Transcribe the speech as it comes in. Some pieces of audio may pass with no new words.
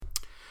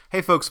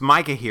Hey folks,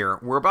 Micah here.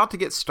 We're about to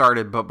get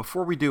started, but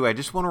before we do, I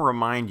just want to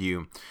remind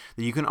you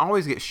that you can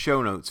always get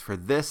show notes for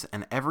this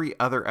and every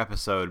other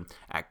episode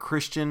at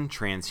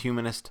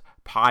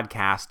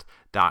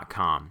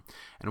ChristianTranshumanistPodcast.com.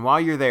 And while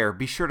you're there,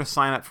 be sure to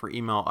sign up for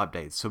email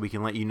updates so we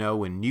can let you know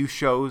when new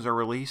shows are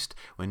released,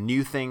 when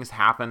new things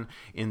happen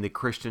in the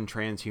Christian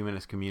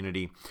transhumanist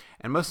community,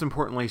 and most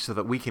importantly, so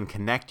that we can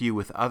connect you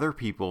with other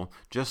people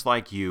just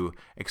like you,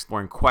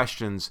 exploring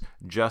questions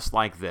just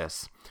like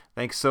this.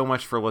 Thanks so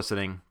much for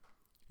listening.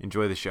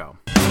 Enjoy the show.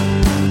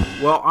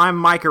 Well, I'm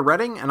Micah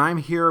Redding, and I'm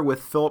here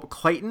with Philip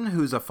Clayton,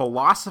 who's a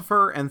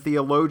philosopher and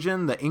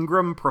theologian, the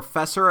Ingram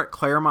Professor at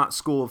Claremont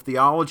School of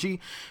Theology,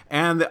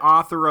 and the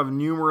author of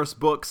numerous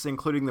books,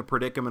 including The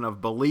Predicament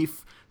of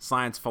Belief,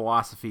 Science,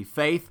 Philosophy,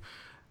 Faith,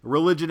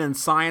 Religion and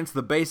Science,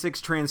 The Basics,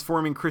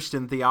 Transforming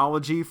Christian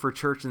Theology for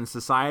Church and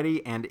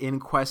Society, and In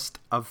Quest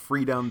of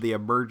Freedom, The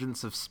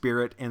Emergence of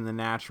Spirit in the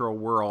Natural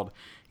World.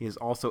 He has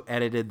also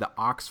edited the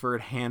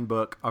Oxford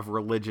Handbook of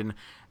Religion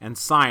and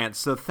Science.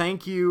 So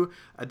thank you,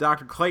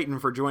 Dr. Clayton,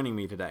 for joining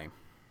me today.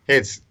 Hey,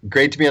 it's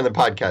great to be on the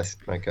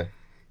podcast, Micah.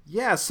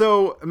 Yeah,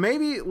 so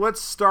maybe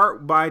let's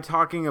start by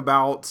talking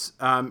about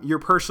your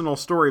personal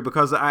story,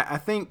 because I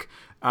think,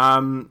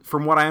 from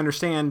what I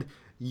understand,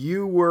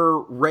 you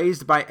were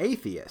raised by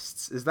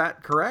atheists. Is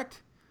that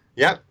correct?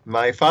 Yeah,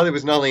 my father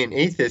was not only an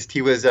atheist,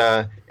 he was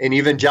an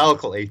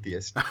evangelical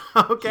atheist.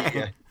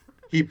 Okay.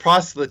 He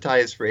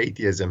proselytized for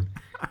atheism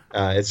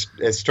as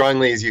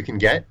strongly as you can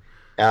get.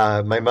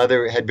 My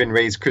mother had been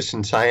raised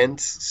Christian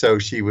Science, so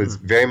she was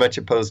very much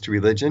opposed to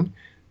religion,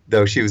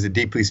 though she was a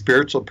deeply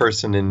spiritual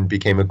person and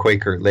became a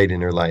Quaker late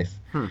in her life.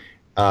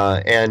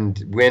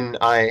 And when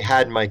I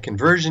had my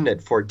conversion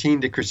at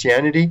 14 to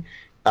Christianity,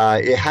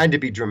 it had to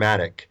be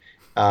dramatic.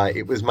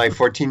 It was my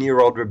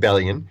 14-year-old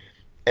rebellion,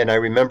 and I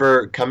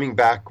remember coming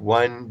back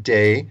one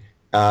day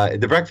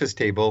at the breakfast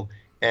table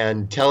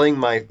and telling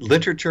my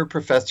literature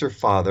professor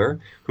father,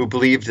 who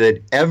believed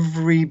that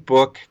every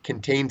book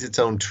contains its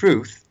own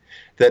truth,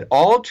 that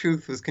all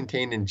truth was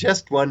contained in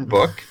just one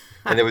book,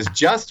 and there was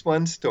just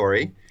one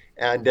story,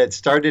 and that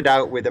started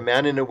out with a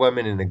man and a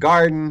woman in a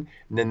garden,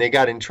 and then they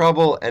got in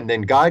trouble, and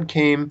then God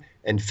came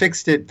and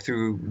fixed it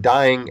through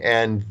dying,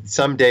 and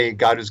someday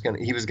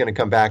he was going to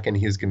come back and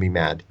he was going to be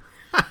mad.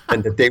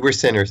 And that they were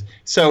sinners.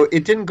 So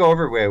it didn't go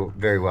over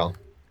very well.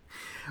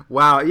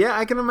 Wow, yeah,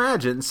 I can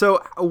imagine.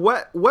 So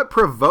what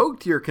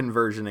provoked your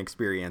conversion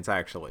experience,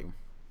 actually?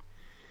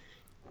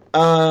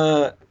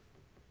 The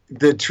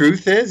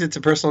truth is, it's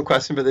a personal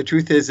question, but the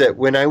truth is that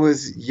when I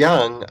was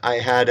young, I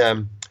had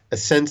a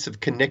sense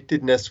of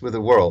connectedness with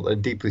the world, a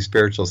deeply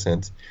spiritual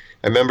sense.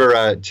 I remember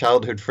a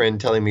childhood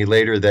friend telling me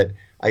later that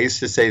I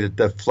used to say that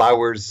the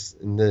flowers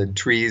and the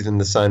trees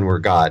and the sun were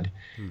God.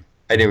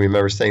 I didn't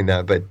remember saying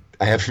that, but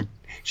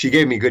she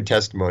gave me good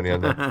testimony on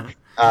that.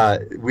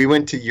 We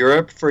went to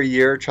Europe for a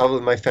year, traveled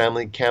with my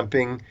family,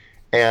 camping,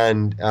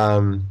 and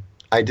I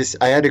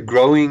had a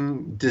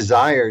growing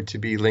desire to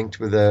be linked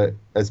with a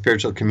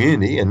spiritual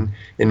community. And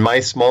in my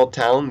small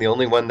town, the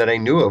only one that I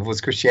knew of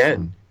was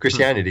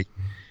Christianity.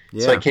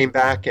 Yeah. So I came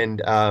back and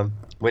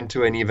went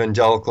to an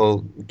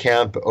evangelical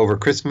camp over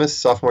Christmas,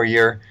 sophomore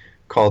year,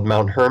 called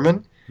Mount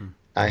Hermon.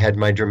 I had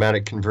my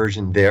dramatic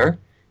conversion there,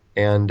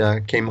 and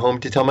came home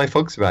to tell my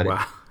folks about it.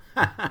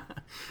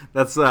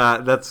 That's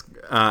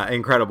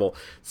incredible.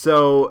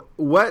 So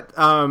what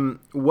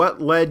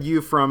led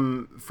you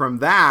from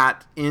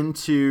that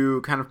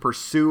into kind of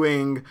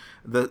pursuing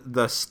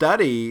the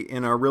study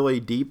in a really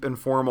deep and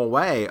formal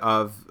way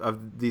of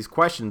these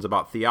questions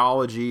about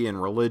theology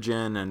and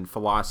religion and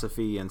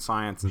philosophy and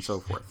science and so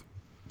forth?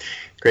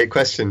 Great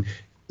question.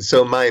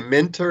 So my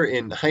mentor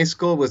in high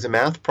school was a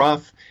math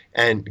prof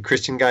and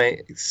Christian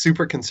guy,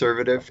 super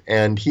conservative,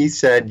 and he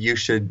said you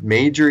should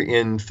major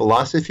in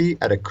philosophy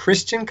at a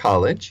Christian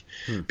college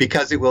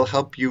because it will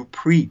help you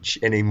preach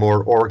in a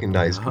more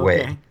organized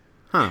way.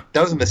 That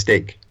was a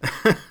mistake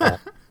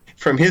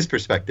from his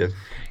perspective.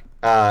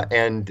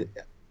 And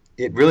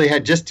it really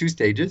had just two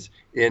stages.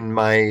 In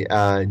my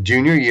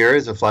junior year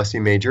as a philosophy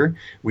major,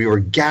 we were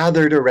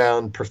gathered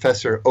around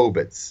Professor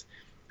Obitz.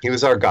 He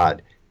was our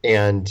god,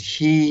 and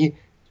he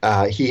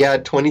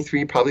had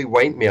 23 probably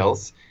white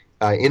males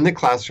in the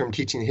classroom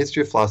teaching the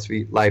history of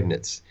philosophy,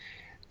 Leibniz.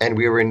 And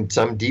we were in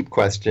some deep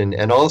question,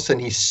 and all of a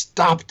sudden he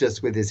stopped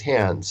us with his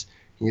hands.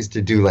 He used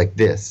to do like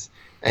this.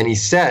 And he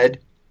said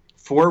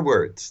 4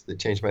 words that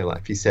changed my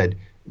life. He said,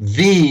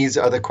 "These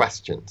are the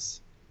questions."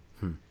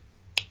 And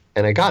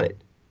I got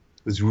it.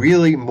 It was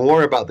really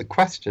more about the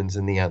questions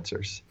than the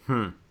answers.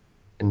 And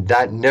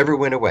that never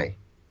went away.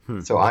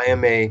 So I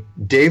am a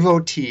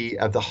devotee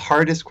of the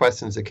hardest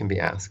questions that can be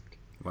asked.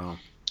 Wow.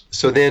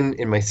 So then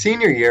in my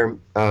senior year,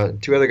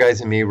 two other guys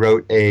and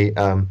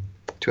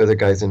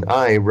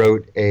I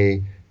wrote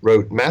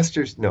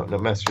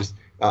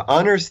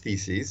honors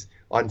theses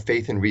on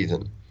faith and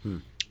reason.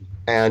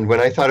 And when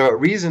I thought about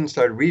reason,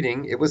 started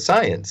reading, it was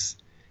science.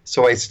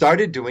 So I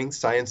started doing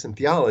science and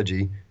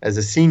theology as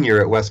a senior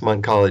at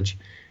Westmont College,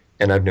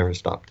 and I've never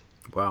stopped.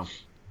 Wow.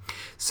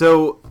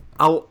 So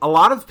a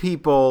lot of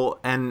people,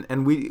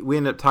 and we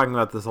end up talking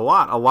about this a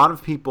lot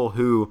of people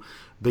who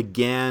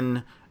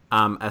begin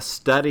a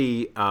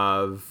study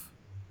of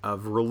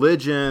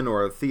religion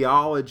or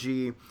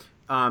theology,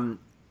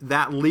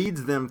 that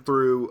leads them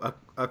through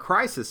a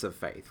crisis of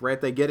faith,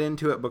 right? They get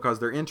into it because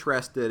they're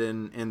interested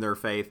in their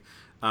faith,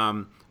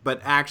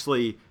 but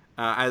actually,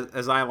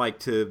 as I like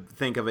to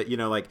think of it,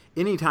 like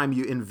anytime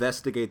you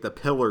investigate the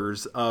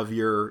pillars of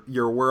your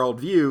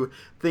worldview,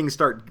 things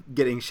start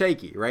getting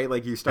shaky, right?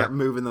 Like you start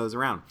moving those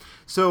around.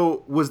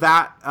 So was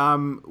that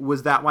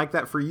like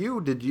that for you?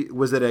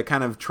 Was it a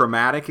kind of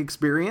traumatic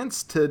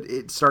experience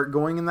to start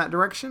going in that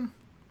direction?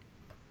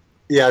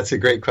 Yeah, it's a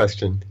great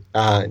question.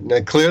 Now,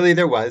 clearly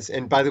there was.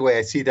 And by the way,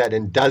 I see that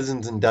in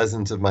dozens and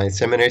dozens of my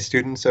seminary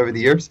students over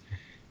the years.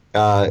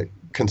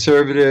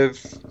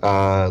 Conservative,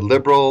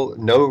 liberal,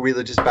 no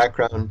religious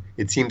background.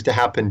 It seems to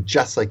happen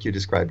just like you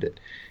described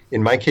it.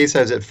 In my case, I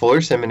was at Fuller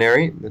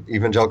Seminary,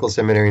 Evangelical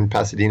Seminary in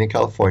Pasadena,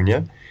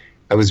 California.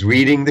 I was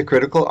reading the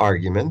critical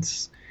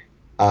arguments.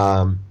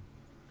 I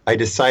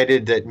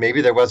decided that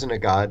maybe there wasn't a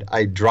God.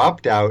 I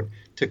dropped out,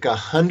 took a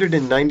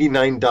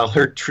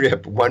 $199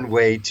 trip one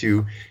way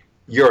to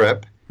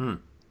Europe.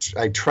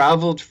 I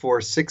traveled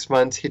for 6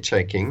 months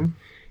hitchhiking.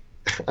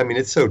 I mean,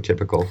 it's so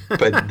typical,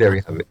 but there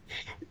you have it.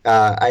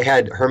 I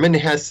had Hermann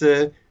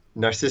Hesse,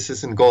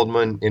 Narcissus and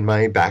Goldman in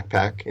my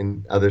backpack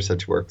and other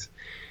such works.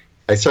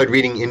 I started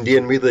reading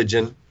Indian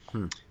religion,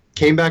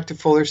 came back to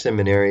Fuller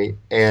Seminary,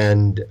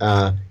 and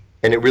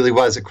it really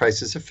was a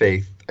crisis of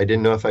faith. I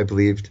didn't know if I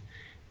believed.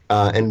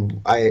 And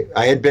I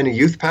had been a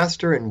youth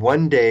pastor, and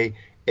one day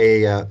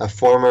a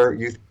former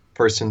youth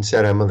person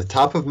said, I'm on the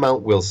top of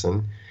Mount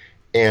Wilson,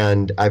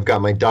 and I've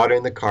got my daughter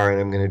in the car,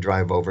 and I'm going to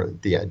drive over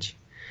the edge.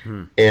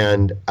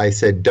 And I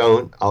said,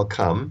 don't, I'll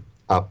come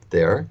up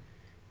there.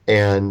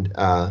 And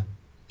I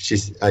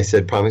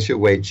said, promise you'll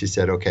wait. She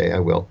said, okay, I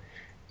will.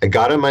 I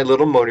got on my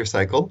little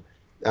motorcycle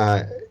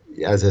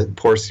as a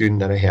poor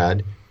student that I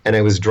had, and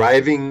I was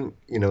driving,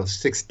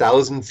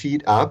 6,000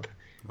 feet up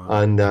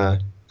on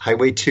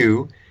Highway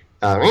 2,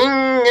 with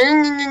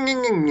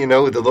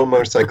the little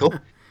motorcycle.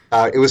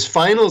 It was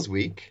finals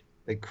week,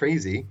 like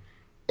crazy.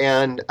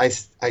 And I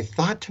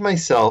thought to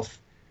myself,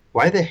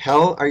 why the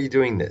hell are you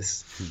doing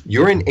this?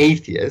 You're an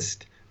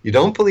atheist. You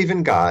don't believe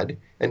in God,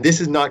 and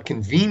this is not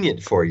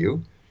convenient for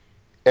you.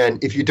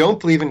 And if you don't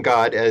believe in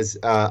God, as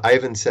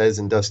Ivan says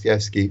in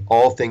Dostoevsky,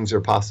 all things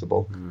are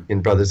possible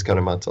in Brothers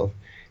Karamazov.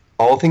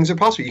 All things are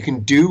possible. You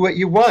can do what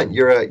you want.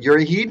 You're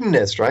a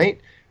hedonist, right?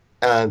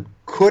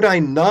 Could I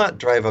not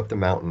drive up the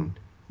mountain?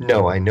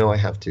 No, I know I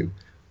have to.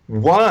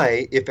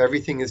 Why, if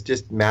everything is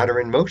just matter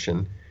in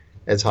motion,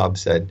 as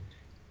Hobbes said?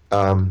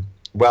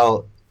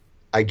 Well,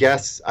 I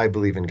guess I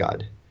believe in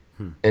God.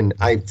 And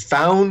I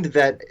found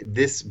that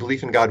this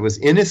belief in God was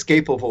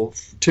inescapable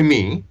to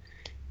me,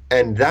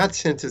 and that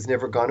sense has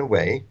never gone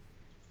away,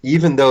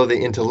 even though the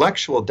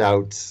intellectual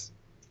doubts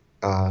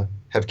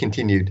have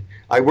continued.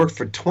 I worked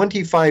for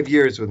 25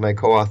 years with my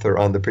co-author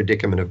on the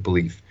predicament of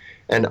belief,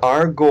 and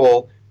our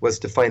goal was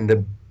to find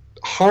the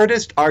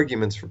hardest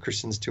arguments for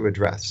Christians to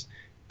address.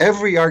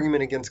 Every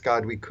argument against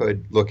God we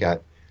could look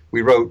at.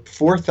 We wrote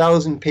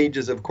 4,000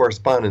 pages of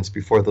correspondence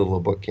before the little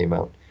book came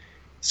out.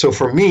 So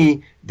for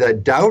me, the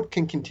doubt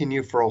can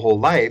continue for a whole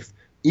life,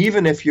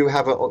 even if you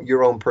have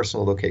your own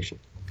personal location.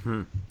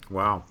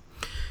 Wow.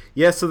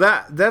 Yeah, so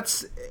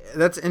that's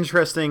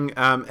interesting,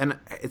 and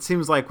it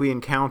seems like we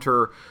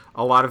encounter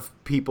a lot of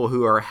people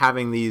who are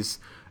having these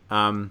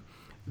kind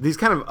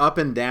of up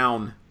and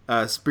down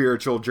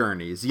spiritual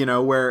journeys,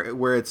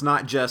 where it's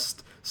not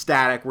just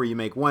static, where you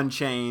make one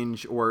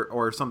change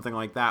or something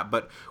like that,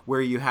 but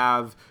where you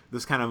have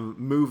this kind of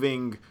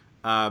moving.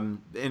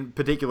 And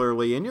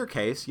particularly in your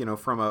case,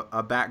 from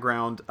a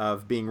background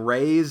of being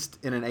raised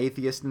in an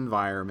atheist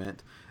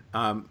environment,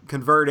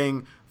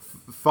 converting,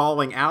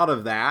 falling out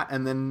of that,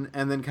 and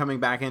then coming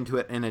back into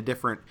it in a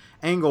different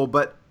angle.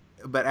 But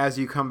as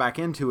you come back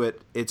into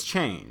it, it's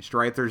changed,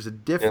 right? There's a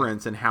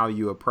difference in how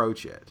you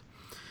approach it.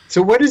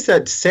 So what does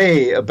that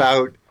say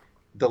about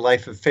the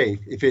life of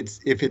faith? If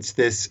it's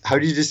this, how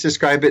do you just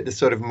describe it? The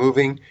sort of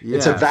moving. Yeah,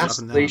 it's a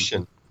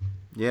vacillation.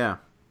 Yeah.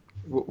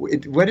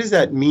 What does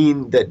that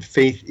mean that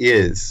faith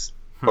is,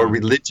 or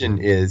religion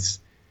is,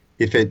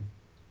 it's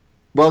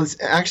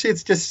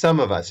just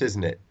some of us,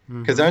 isn't it?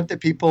 Because aren't the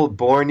people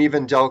born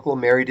evangelical,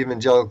 married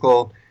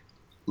evangelical,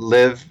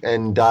 live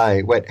and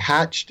die?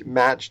 Hatched,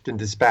 matched, and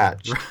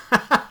dispatched?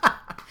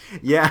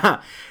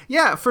 Yeah.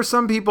 For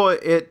some people,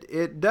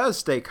 it does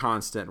stay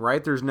constant,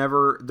 right? There's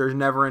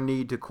never a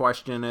need to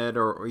question it,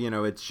 or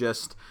it's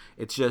just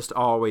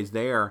always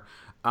there.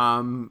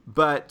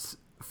 But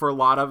for a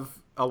lot of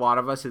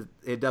us,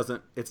 it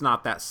doesn't. It's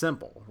not that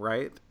simple,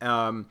 right?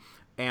 And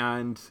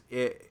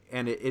it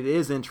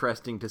is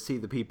interesting to see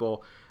the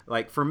people.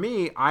 Like for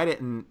me, I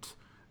didn't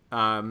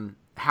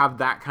have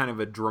that kind of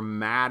a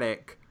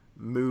dramatic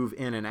move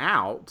in and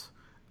out.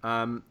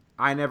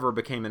 I never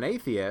became an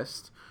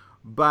atheist,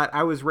 but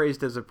I was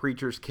raised as a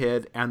preacher's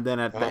kid, and then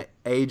at the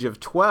age of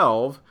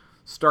 12,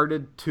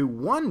 started to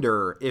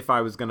wonder if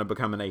I was going to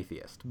become an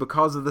atheist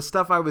because of the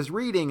stuff I was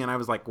reading. And I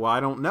was like, well, I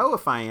don't know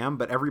if I am,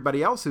 but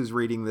everybody else who's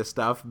reading this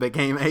stuff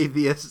became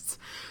atheists.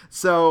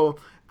 So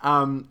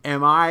am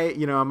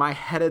I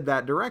headed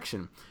that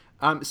direction?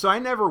 So I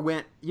never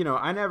went,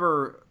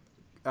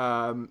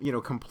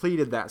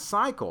 completed that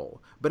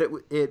cycle, but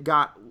it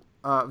got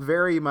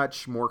very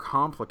much more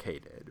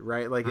complicated,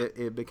 right? Like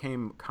it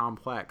became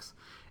complex.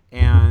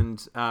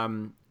 And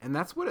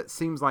that's what it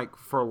seems like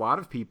for a lot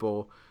of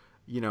people.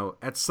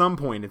 At some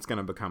point it's going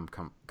to become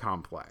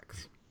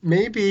complex.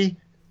 Maybe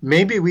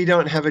we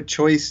don't have a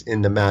choice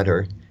in the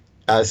matter.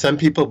 Some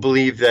people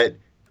believe that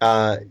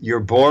you're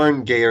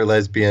born gay or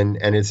lesbian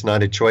and it's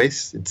not a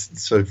choice.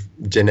 It's sort of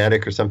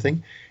genetic or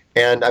something.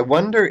 And I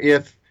wonder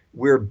if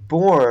we're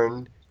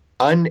born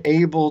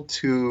unable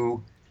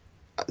to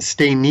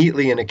stay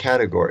neatly in a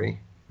category.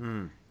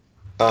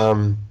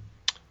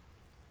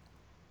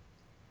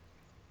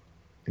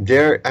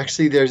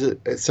 There's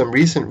some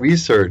recent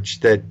research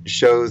that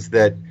shows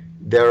that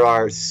there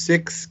are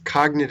 6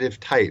 cognitive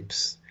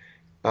types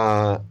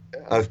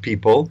of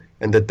people,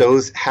 and that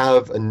those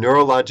have a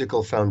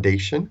neurological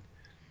foundation.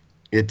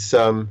 It's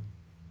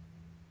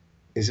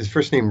is his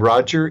first name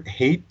Roger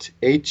Haidt,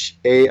 Haigt,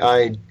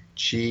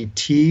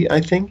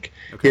 I think.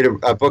 Okay. He had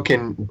a book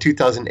in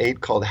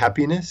 2008 called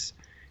Happiness.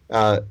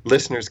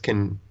 Listeners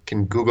can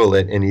Google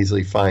it and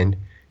easily find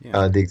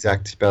the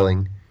exact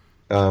spelling.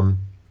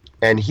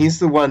 And he's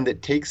the one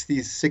that takes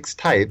these 6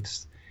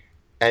 types,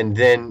 and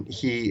then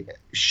he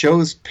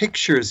shows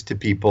pictures to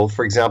people,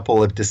 for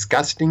example, of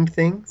disgusting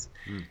things.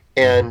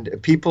 And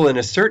people in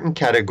a certain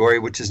category,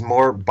 which is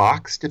more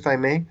boxed, if I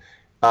may,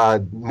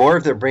 more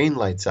of their brain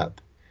lights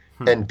up.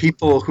 And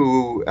people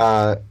who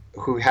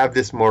have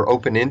this more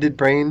open-ended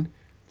brain,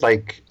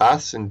 like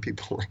us and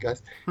people like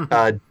us,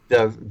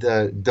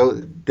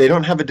 they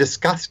don't have a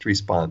disgust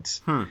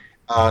response.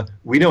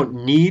 We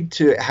don't need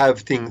to have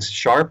things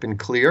sharp and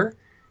clear.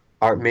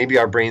 Maybe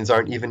our brains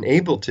aren't even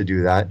able to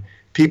do that.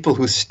 People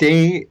who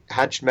stay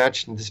hatched,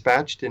 matched, and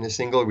dispatched in a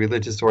single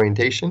religious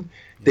orientation,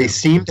 they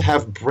seem to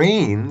have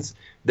brains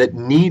that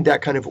need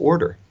that kind of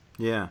order.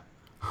 Yeah.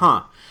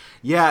 Huh.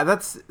 Yeah,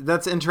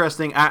 that's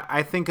interesting.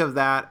 I think of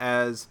that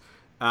as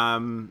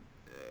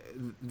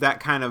that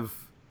kind of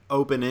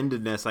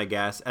open-endedness, I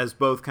guess, as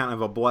both kind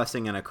of a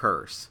blessing and a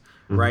curse,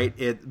 right?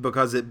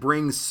 Because it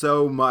brings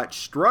so much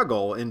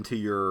struggle into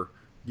your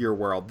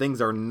world.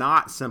 Things are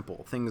not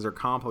simple. Things are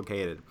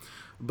complicated.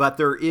 But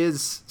there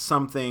is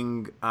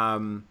something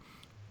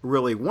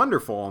really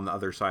wonderful on the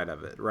other side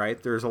of it,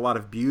 right? There's a lot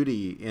of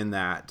beauty in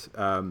that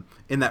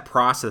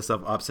process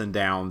of ups and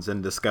downs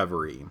and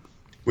discovery.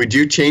 Would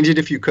you change it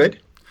if you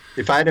could?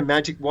 If I had a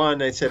magic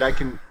wand, I said I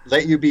can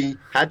let you be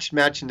hatched,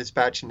 matched, and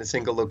dispatched in a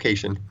single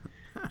location,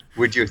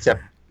 would you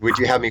accept? Would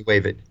you have me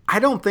wave it? I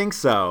don't think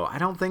so.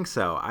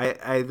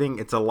 I think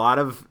it's a lot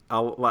of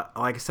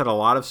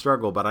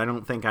struggle, but I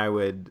don't think I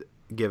would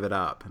give it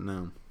up.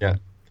 No. Yeah.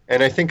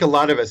 And I think a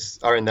lot of us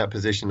are in that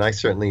position. I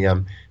certainly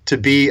am. To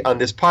be on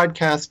this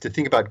podcast, to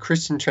think about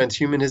Christian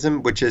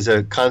transhumanism, which is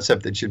a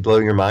concept that should blow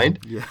your mind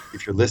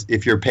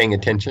if you're paying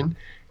attention.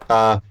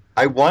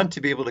 I want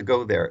to be able to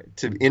go there,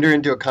 to enter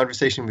into a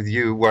conversation with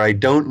you where I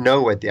don't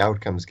know what the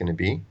outcome is going to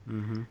be,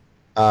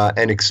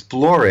 and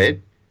explore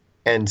it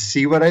and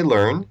see what I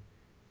learn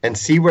and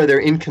see where there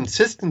are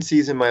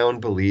inconsistencies in my own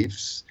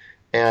beliefs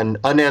and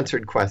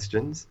unanswered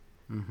questions.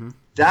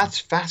 That's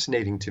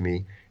fascinating to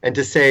me. And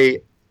to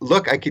say,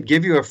 look, I could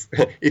give you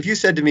if you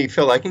said to me,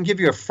 Phil, I can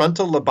give you a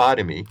frontal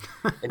lobotomy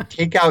and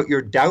take out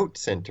your doubt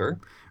center,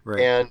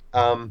 right.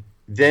 And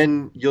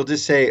then you'll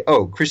just say,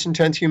 oh, Christian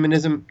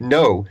transhumanism?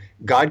 No,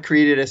 God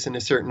created us in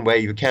a certain way.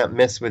 You can't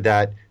mess with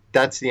that.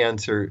 That's the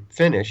answer.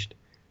 Finished.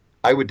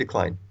 I would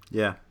decline.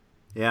 Yeah.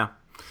 I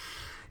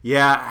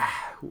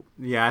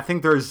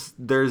think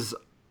there's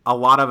a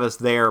lot of us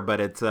there, but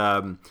it's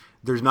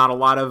there's not a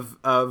lot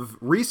of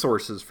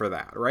resources for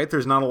that, right?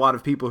 There's not a lot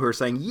of people who are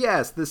saying,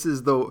 yes, this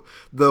is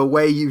the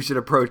way you should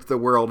approach the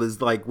world,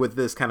 is like with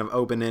this kind of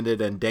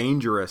open-ended and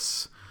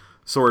dangerous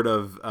sort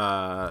of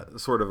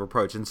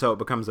approach, and so it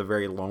becomes a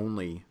very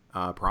lonely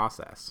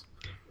process.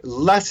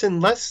 Less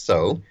and less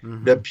so.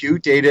 The Pew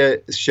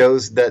data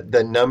shows that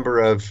the number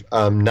of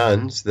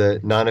nuns, the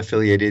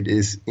non-affiliated,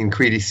 is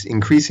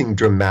increasing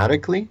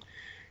dramatically.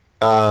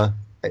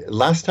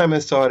 Last time I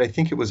saw it, I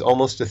think it was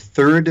almost a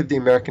third of the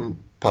American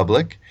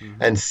public,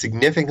 and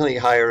significantly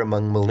higher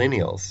among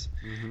millennials.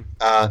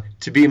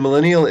 To be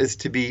millennial is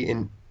to be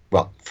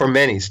for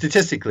many,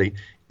 statistically,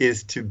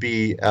 is to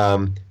be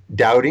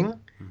doubting,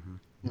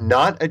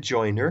 not a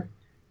joiner,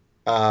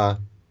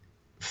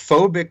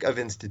 phobic of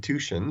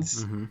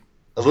institutions,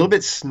 a little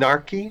bit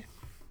snarky,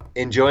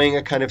 enjoying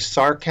a kind of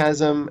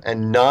sarcasm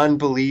and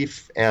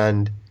non-belief,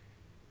 and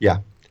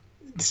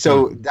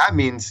so that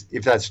means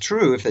if that's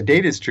true, if the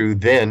data is true,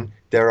 then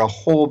there are a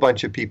whole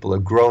bunch of people, a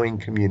growing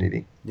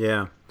community.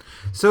 Yeah.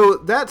 So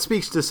that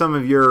speaks to some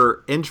of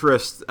your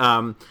interests.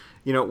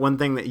 One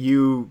thing that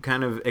you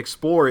kind of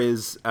explore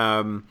is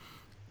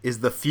is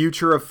the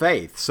future of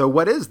faith. So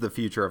what is the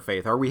future of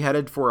faith? Are we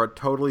headed for a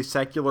totally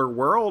secular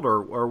world,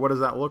 or what does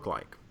that look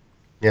like?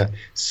 Yeah.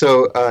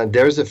 So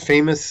there's a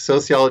famous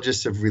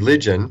sociologist of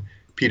religion,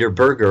 Peter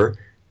Berger,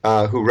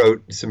 who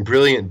wrote some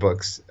brilliant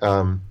books.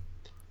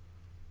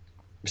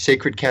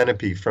 Sacred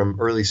Canopy from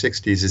early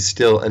 60s is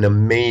still an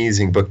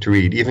amazing book to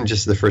read, even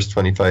just the first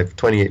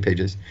 28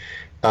 pages.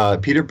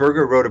 Peter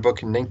Berger wrote a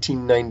book in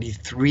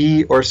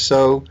 1993 or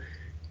so.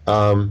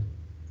 I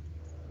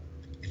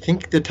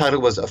think the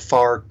title was A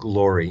Far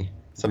Glory,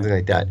 something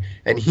like that.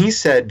 And he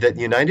said that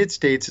the United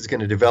States is going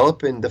to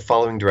develop in the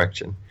following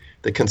direction.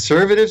 The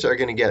conservatives are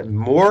going to get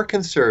more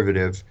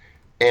conservative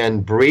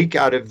and break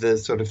out of the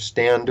sort of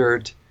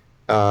standard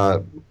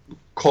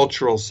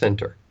cultural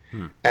center.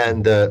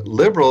 And the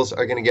liberals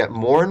are going to get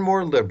more and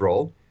more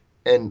liberal,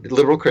 and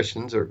liberal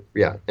Christians,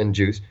 and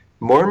Jews,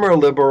 more and more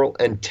liberal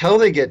until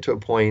they get to a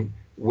point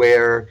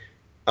where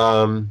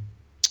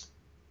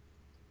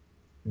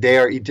they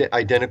are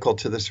identical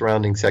to the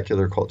surrounding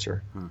secular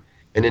culture.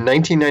 And in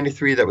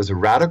 1993, that was a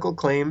radical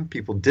claim.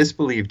 People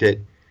disbelieved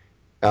it.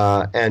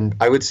 And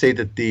I would say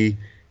that the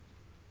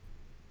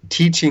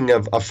teaching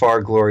of A Far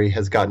Glory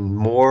has gotten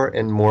more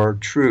and more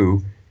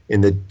true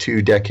in the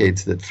 2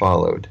 decades that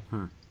followed.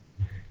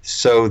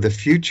 So the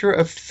future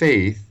of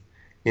faith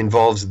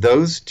involves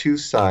those two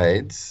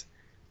sides,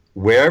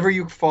 wherever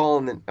you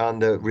fall on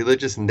the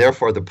religious and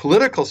therefore the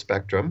political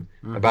spectrum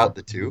about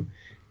the two.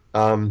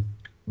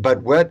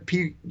 But what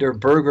Peter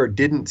Berger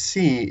didn't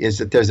see is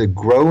that there's a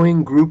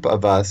growing group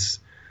of us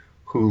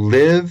who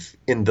live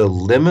in the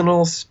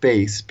liminal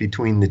space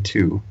between the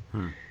two,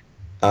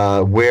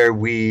 where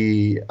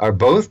we are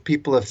both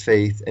people of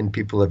faith and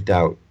people of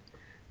doubt,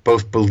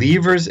 both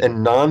believers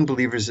and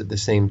non-believers at the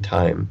same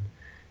time.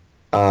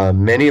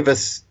 Many of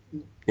us,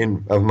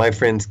 of my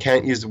friends,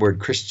 can't use the word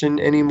Christian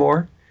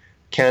anymore,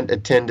 can't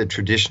attend a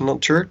traditional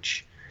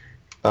church.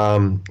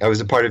 I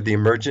was a part of the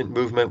emergent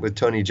movement with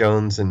Tony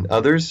Jones and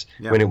others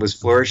when it was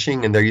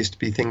flourishing, and there used to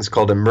be things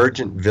called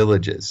emergent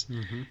villages.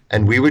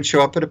 And we would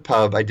show up at a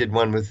pub. I did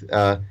one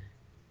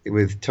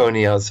with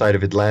Tony outside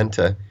of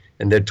Atlanta,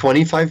 and there were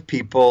 25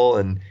 people,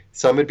 and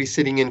some would be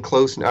sitting in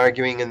close and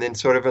arguing, and then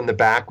sort of in the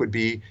back would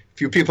be a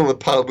few people in the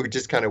pub who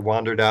just kind of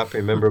wandered up. I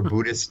remember a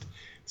Buddhist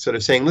sort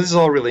of saying, this is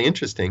all really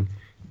interesting.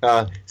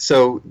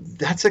 So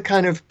that's a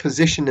kind of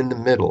position in the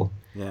middle.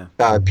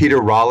 Peter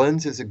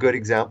Rollins is a good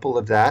example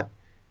of that.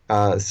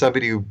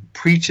 Somebody who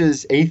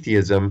preaches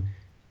atheism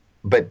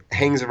but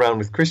hangs around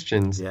with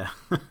Christians.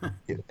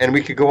 And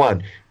we could go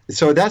on.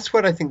 So that's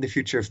what I think the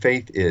future of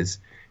faith is.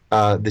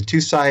 The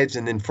two sides,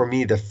 and then for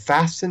me, the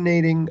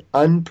fascinating,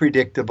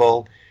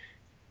 unpredictable,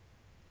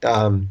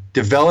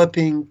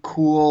 developing,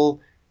 cool,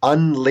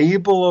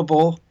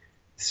 unlabelable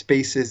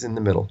spaces in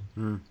the middle.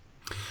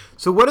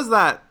 So what is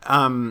that?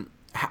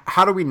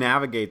 How do we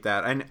navigate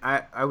that? And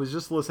I was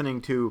just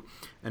listening to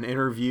an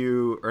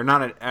interview, or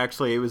not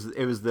actually, it was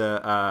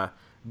the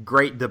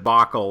Great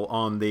Debacle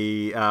on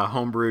the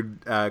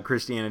Homebrewed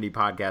Christianity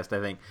podcast,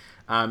 I think.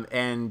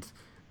 And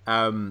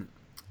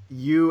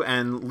you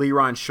and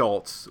Leron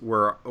Schultz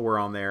were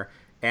on there,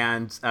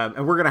 and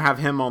we're going to have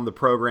him on the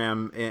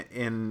program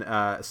in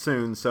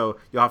soon. So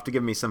you'll have to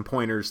give me some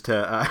pointers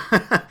to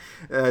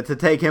to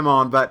take him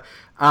on. But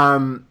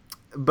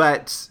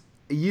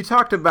you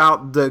talked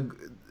about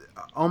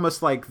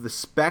almost like the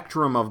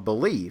spectrum of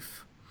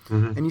belief,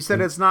 and you said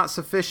it's not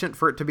sufficient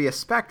for it to be a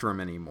spectrum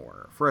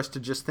anymore, for us to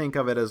just think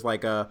of it as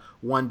like a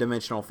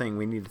one-dimensional thing.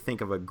 We need to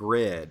think of a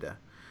grid.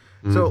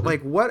 So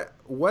like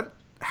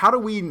how do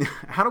we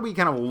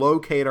kind of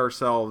locate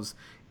ourselves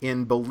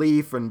in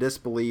belief and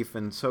disbelief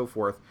and so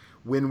forth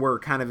when we're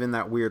kind of in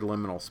that weird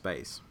liminal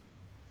space?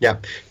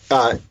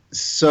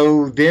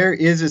 So there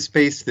is a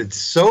space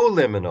that's so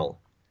liminal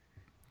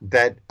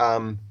that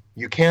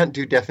you can't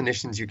do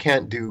definitions, you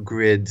can't do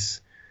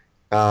grids.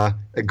 A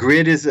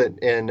grid is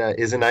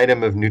an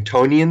item of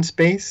Newtonian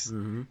space,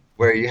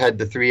 where you had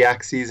the three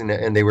axes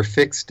and they were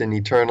fixed and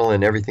eternal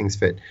and everything's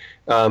fit.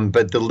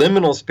 But the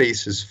liminal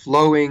space is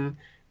flowing.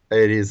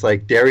 It is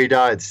like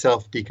Derrida, it's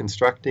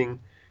self-deconstructing.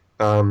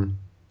 Well,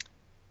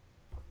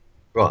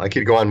 I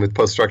could go on with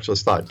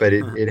post-structuralist thought, but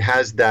it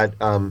has that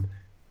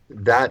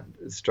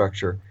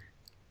structure,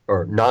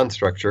 or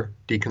non-structure,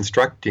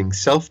 deconstructing,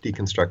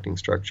 self-deconstructing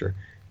structure.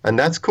 And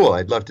that's cool.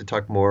 I'd love to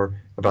talk more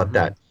about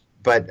that.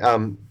 But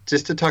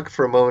just to talk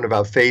for a moment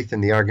about faith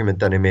and the argument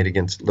that I made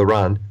against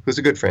Laurent, who's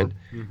a good friend,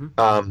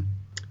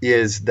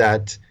 is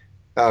that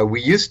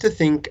we used to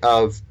think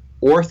of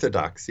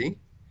orthodoxy,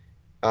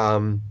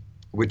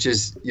 which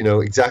is,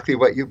 exactly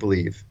what you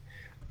believe.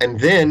 And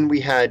then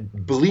we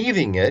had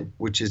believing it,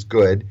 which is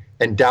good,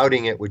 and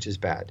doubting it, which is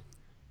bad.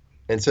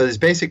 And so there's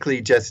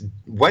basically just,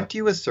 what do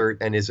you assert,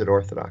 and is it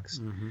orthodox?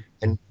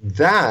 And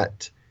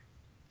that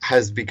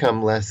has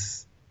become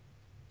less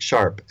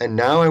sharp. And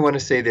now I want to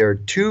say there are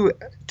two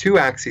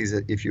axes,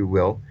 if you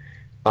will,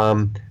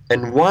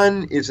 and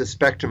one is a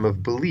spectrum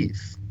of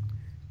belief.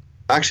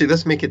 Actually,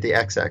 let's make it the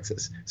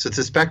x-axis. So it's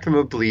a spectrum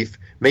of belief.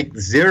 Make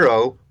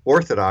 0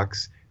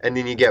 orthodox, and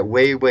then you get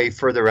way, way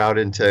further out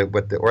into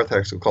what the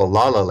Orthodox would call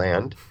La La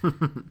Land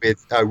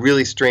with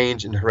really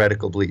strange and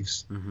heretical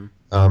beliefs.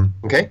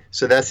 Okay,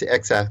 so that's the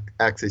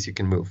x-axis you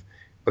can move.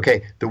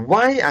 Okay, the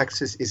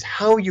y-axis is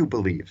how you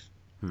believe.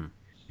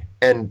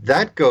 And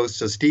that goes,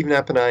 so Steve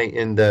Knapp and I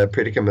in the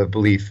Predicament of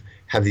Belief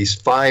have these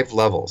 5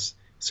 levels.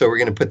 So we're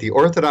going to put the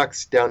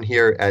Orthodox down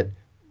here at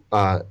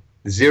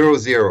 0,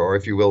 0, or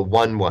if you will,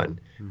 1, 1,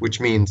 which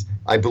means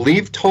I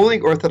believe totally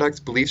Orthodox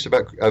beliefs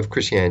of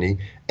Christianity,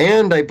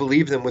 and I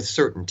believe them with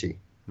certainty.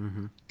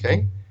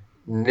 Okay?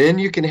 And then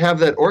you can have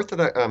that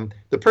Orthodox,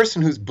 the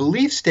person whose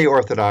beliefs stay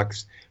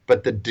Orthodox,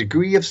 but the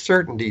degree of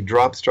certainty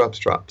drops.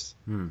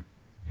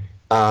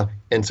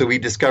 And so we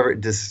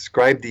describe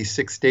these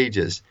 6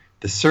 stages.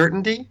 The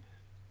certainty,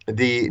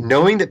 the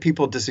knowing that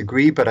people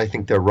disagree, but I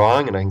think they're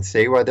wrong, and I can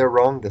say why they're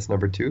wrong. That's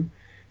number 2.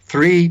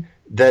 3,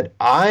 that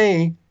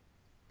I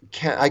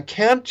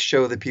can't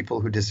show the people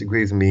who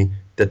disagree with me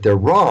that they're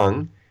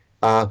wrong,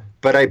 but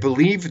I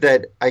believe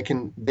that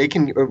they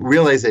can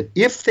realize that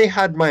if they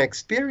had my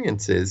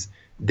experiences,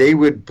 they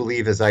would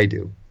believe as I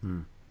do.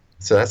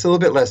 So that's a little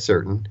bit less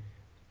certain.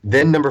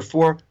 Then number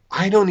 4,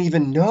 I don't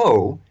even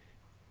know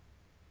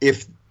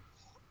if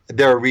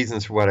there are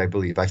reasons for what I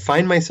believe. I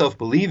find myself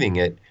believing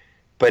it,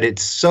 but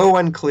it's so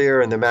unclear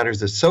and the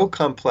matters are so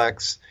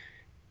complex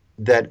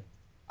that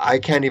I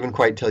can't even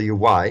quite tell you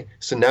why.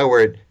 So now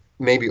we're at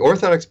maybe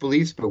Orthodox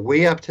beliefs, but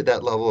way up to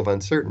that level of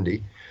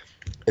uncertainty.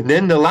 And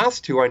then the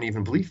last 2 aren't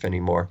even belief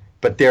anymore,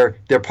 but they're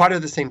part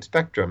of the same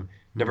spectrum.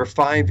 Number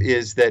 5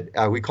 is that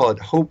we call it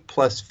hope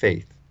plus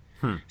faith.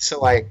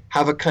 So I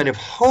have a kind of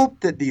hope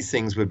that these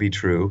things would be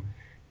true,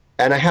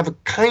 and I have a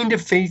kind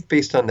of faith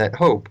based on that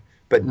hope,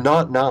 but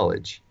not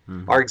knowledge.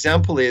 Our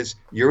example is,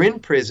 you're in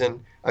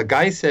prison, a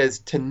guy says,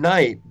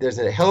 tonight there's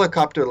a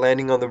helicopter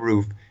landing on the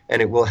roof,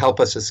 and it will help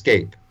us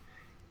escape.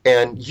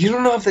 And you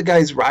don't know if the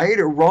guy's right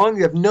or wrong,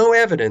 you have no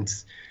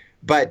evidence,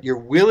 but you're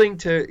willing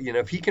to,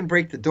 if he can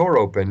break the door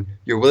open,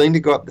 you're willing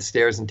to go up the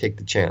stairs and take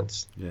the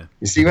chance. Yeah.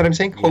 You see what I'm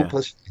saying? Hope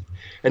plus faith.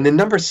 And then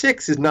number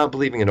 6 is not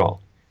believing at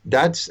all.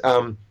 That's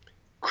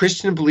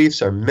Christian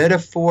beliefs are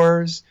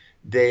metaphors,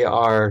 they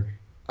are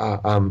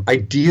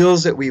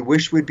ideals that we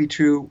wish would be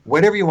true,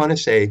 whatever you want to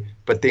say,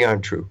 but they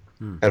aren't true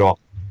at all.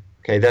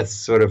 Okay, that's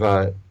sort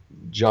of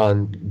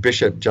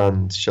Bishop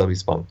John Shelby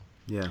Spong.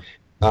 Yeah.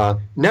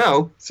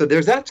 Now, so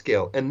there's that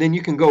scale, and then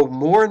you can go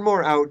more and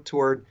more out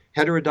toward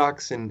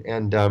heterodox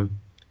and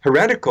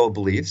heretical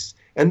beliefs,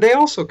 and they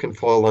also can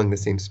fall along the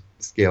same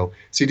scale.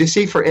 So you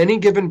see, for any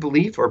given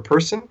belief or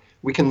person,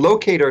 we can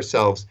locate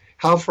ourselves.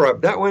 How far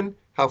up that one?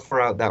 How far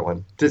out that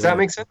one? Does that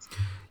make sense?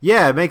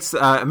 Yeah, it makes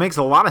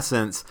a lot of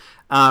sense.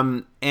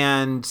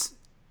 And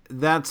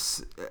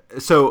that's,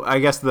 so I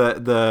guess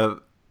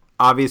the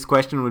obvious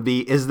question would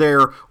be, is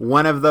there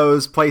one of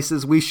those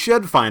places we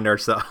should find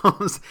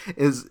ourselves?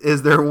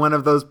 Is there one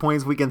of those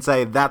points we can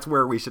say that's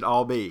where we should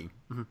all be?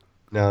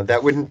 No,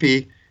 that wouldn't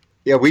be.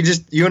 Yeah,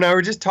 you and I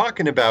were just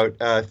talking about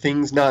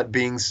things not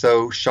being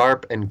so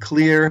sharp and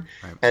clear,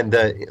 right, and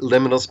the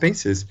liminal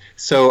spaces.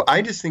 So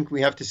I just think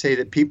we have to say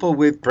that people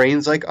with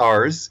brains like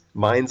ours,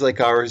 minds like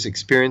ours,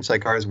 experience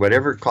like ours,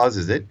 whatever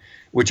causes it,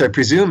 which I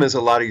presume is a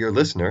lot of your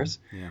listeners,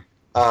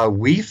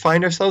 we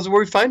find ourselves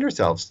where we find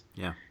ourselves.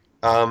 Yeah.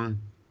 I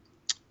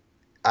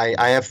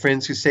have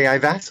friends who say I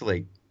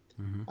vacillate.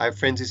 I have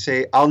friends who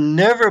say I'll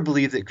never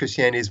believe that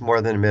Christianity is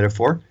more than a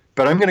metaphor,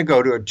 but I'm going to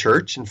go to a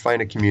church and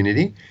find a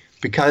community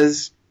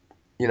because,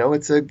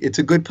 it's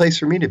a good place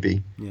for me to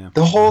be. Yeah.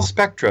 The whole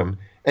spectrum.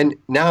 And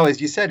now,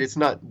 as you said, it's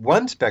not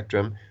one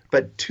spectrum,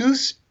 but 2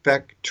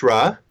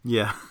 spectra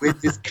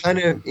with this kind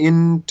of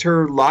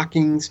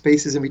interlocking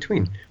spaces in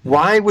between.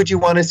 Why would you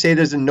want to say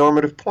there's a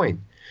normative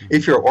point?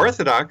 If you're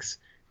Orthodox,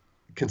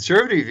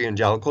 conservative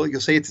evangelical,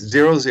 you'll say it's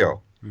 0,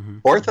 0.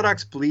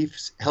 Orthodox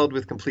beliefs held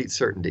with complete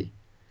certainty.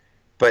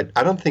 But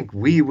I don't think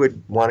we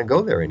would want to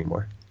go there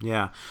anymore.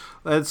 Yeah.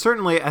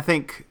 Certainly, I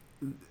think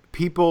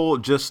people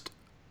just,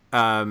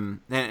 and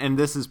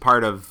this is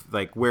part of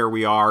like where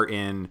we are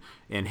in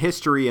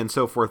history and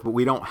so forth, but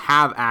we don't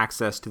have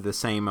access to the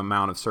same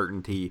amount of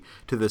certainty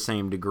to the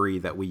same degree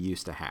that we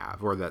used to have,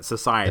 or that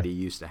society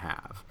used to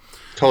have.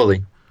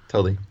 Totally.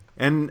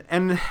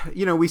 And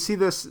we see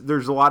this,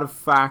 there's a lot of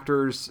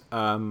factors,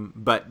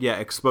 but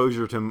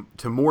exposure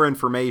to more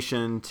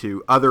information,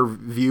 to other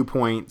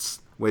viewpoints,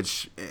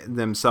 which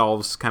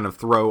themselves kind of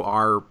throw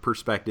our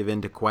perspective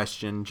into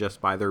question just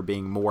by there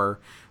being more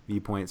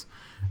viewpoints.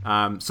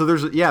 So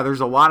there's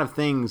a lot of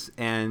things,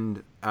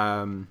 and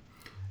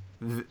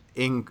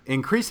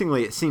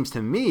increasingly it seems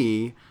to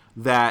me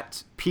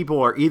that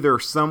people are either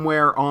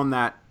somewhere on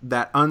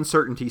that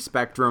uncertainty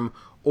spectrum,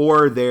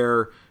 or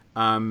they're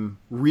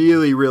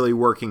really, really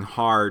working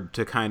hard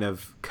to kind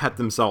of cut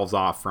themselves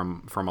off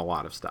from a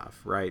lot of stuff,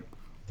 right?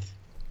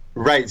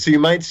 Right. So you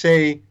might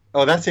say,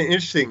 oh, that's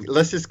interesting.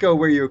 Let's just go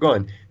where you're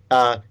going.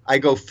 I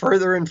go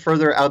further and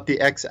further out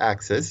the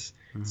x-axis.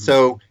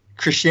 So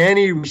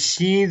Christianity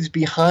recedes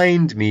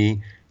behind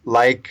me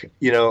like,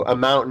 a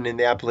mountain in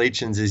the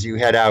Appalachians as you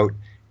head out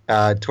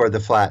toward the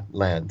flat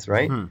lands,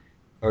 right?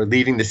 or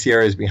leaving the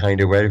Sierras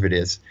behind, or whatever it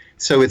is.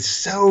 So it's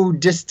so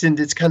distant.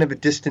 It's kind of a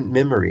distant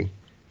memory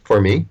for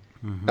me.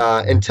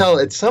 Until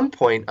at some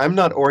point I'm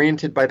not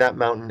oriented by that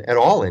mountain at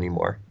all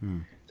anymore.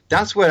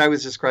 That's what I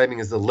was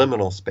describing as the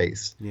liminal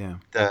space. Yeah.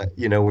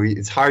 Where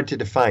it's hard to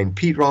define.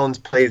 Pete Rollins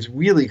plays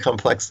really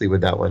complexly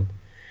with that one.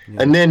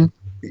 Yeah. And then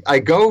I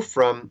go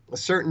from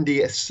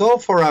certainty so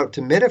far out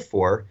to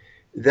metaphor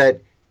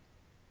that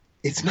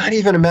it's not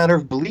even a matter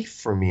of belief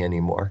for me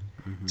anymore.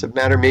 It's a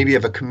matter maybe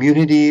of a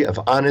community, of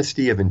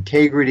honesty, of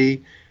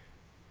integrity,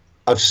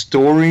 of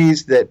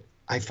stories that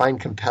I find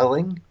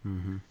compelling.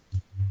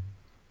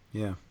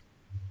 Yeah.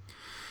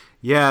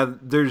 Yeah,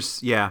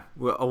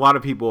 well, a lot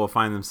of people will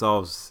find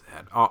themselves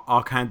at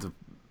all kinds of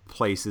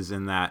places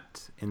in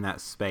that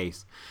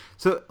space.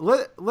 So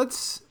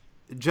let's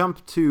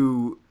jump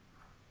to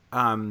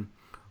how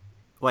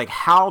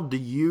do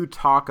you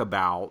talk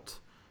about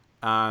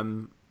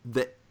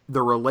the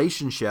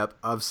relationship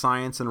of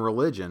science and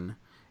religion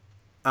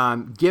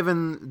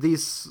given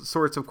these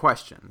sorts of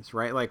questions,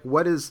 right? Like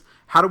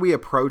how do we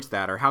approach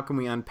that, or how can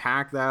we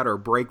unpack that or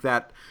break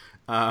that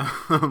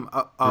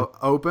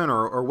open,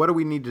 or what do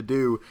we need to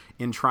do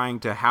in trying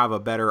to have a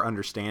better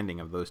understanding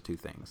of those two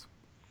things?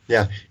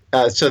 Yeah.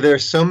 So there are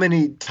so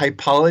many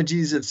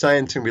typologies of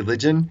science and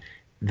religion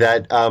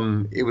that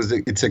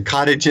it's a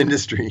cottage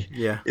industry.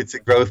 Yeah. It's a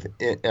growth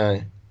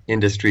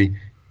industry.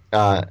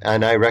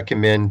 And I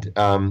recommend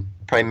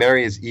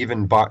primary is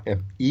Ian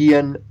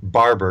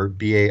Barbour,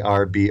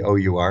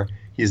 Barbour.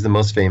 He's the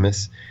most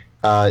famous.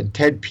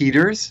 Ted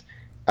Peters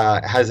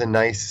has a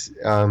nice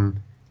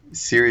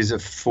series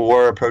of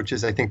 4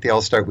 approaches. I think they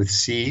all start with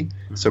C.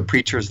 So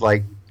preachers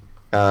like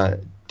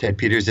Ted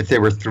Peters. If there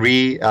were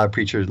 3,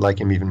 preachers like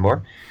him even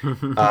more.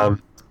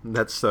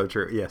 That's so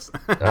true. Yes.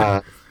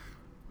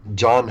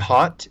 John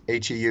Haught,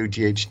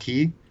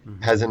 Heught,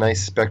 has a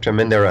nice spectrum,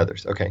 and there are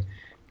others. Okay.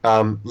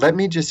 Let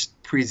me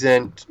just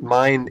present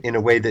mine in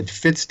a way that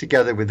fits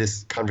together with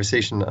this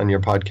conversation on your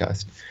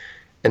podcast.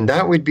 And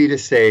that would be to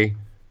say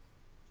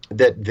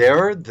that there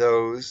are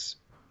those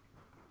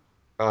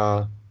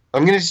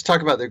I'm going to just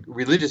talk about the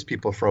religious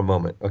people for a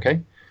moment, okay?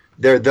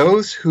 There are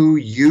those who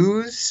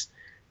use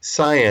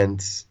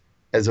science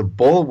as a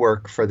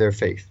bulwark for their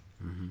faith.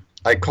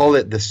 I call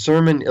it the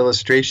sermon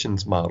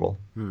illustrations model.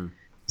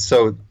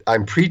 So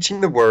I'm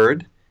preaching the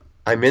word,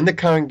 I'm in the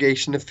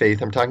congregation of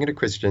faith, I'm talking to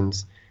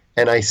Christians,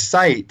 and I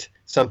cite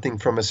something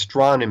from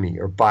astronomy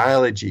or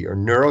biology or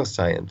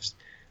neuroscience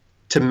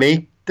to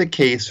make the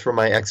case for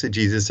my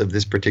exegesis of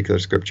this particular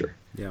scripture.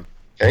 Yeah.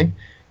 Okay?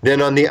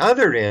 Then on the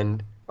other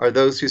end are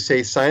those who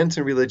say science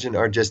and religion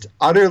are just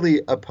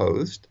utterly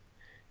opposed.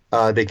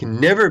 They can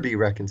never be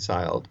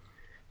reconciled.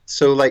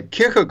 So like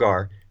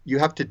Kierkegaard, you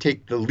have to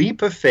take the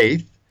leap of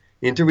faith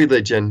into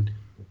religion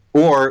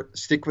or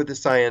stick with the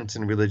science,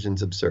 and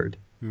religion's absurd.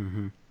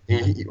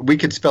 We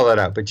could spell that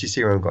out, but you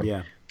see where I'm going.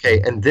 Yeah. Okay,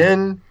 and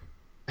then,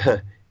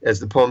 as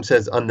the poem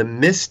says, on the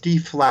misty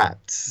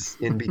flats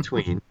in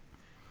between,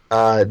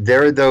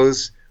 there are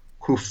those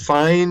who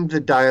find the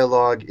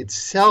dialogue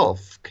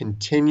itself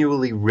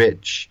continually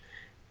rich,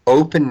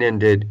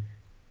 open-ended,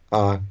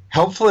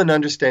 helpful in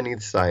understanding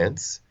the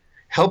science,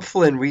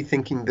 helpful in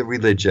rethinking the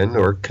religion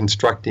or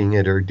constructing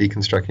it or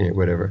deconstructing it,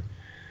 whatever.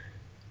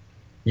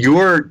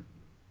 Your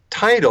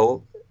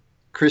title,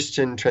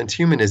 Christian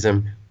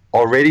Transhumanism,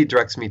 already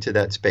directs me to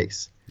that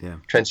space. Yeah.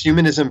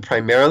 Transhumanism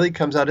primarily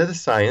comes out of the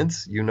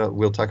science.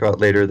 We'll talk about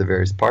later the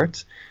various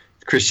parts.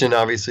 Christian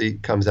obviously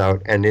comes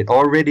out, and it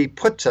already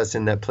puts us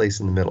in that place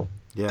in the middle,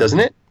 doesn't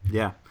it?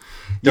 Yeah.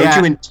 Don't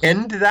you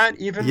intend that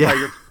even?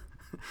 Yeah.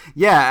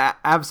 Yeah,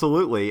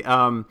 absolutely.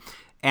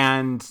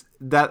 And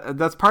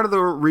that's part of the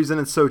reason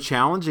it's so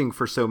challenging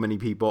for so many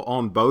people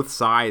on both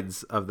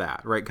sides of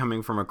that, right?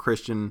 Coming from a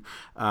Christian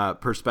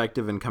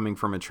perspective and coming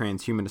from a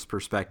transhumanist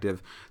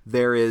perspective,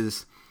 there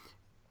is,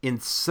 in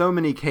so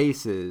many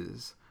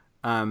cases,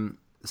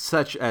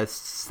 such a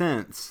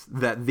sense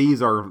that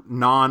these are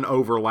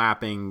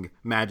non-overlapping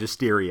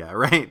magisteria,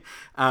 right?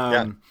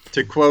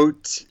 To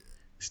quote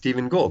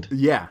Stephen Gould.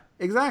 Yeah,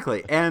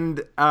 exactly. And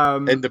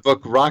the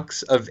book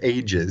Rocks of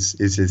Ages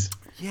is his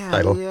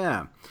title.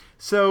 Yeah.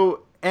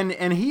 So,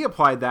 and he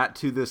applied that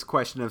to this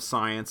question of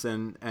science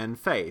and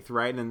faith,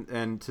 right?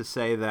 And to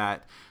say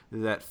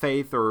that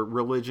faith or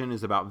religion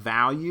is about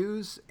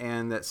values,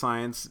 and that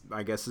science,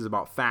 I guess, is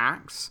about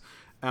facts.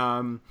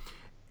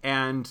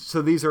 And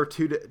so these are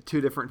two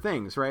different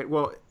things, right?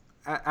 Well,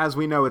 as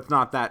we know, it's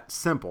not that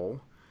simple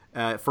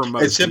for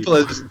most. As simple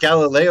as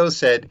Galileo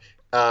said,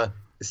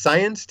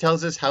 science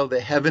tells us how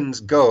the heavens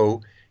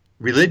go.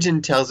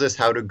 Religion tells us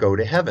how to go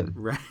to heaven.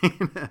 Right.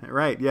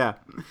 Right. Yeah.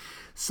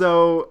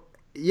 So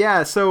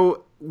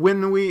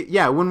when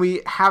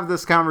we have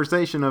this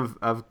conversation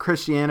of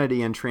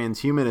Christianity and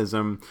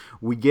transhumanism,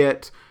 we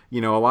get, a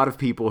lot of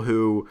people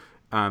who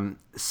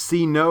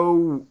see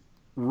no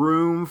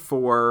room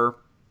for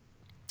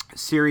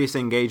serious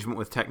engagement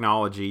with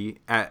technology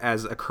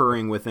as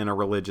occurring within a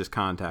religious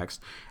context,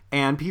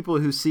 and people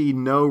who see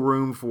no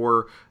room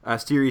for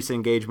serious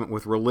engagement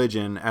with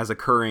religion as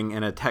occurring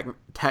in a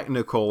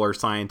technical or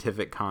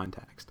scientific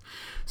context.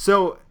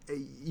 So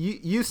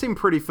you seem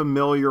pretty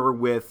familiar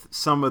with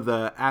some of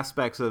the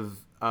aspects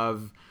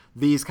of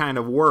these kind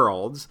of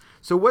worlds.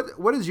 So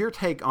what is your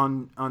take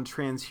on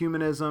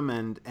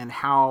transhumanism and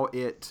how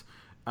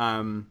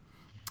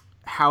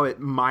it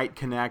might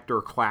connect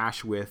or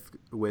clash with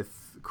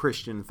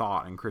Christian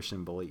thought and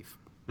Christian belief?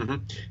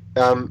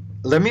 Mm-hmm.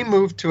 Let me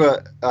move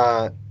to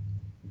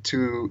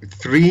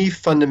three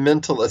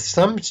fundamental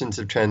assumptions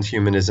of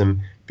transhumanism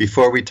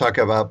before we talk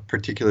about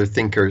particular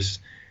thinkers.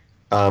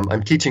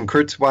 I'm teaching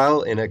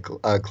Kurzweil in a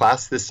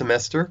class this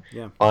semester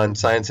on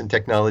science and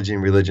technology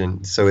and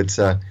religion, so it's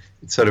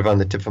sort of on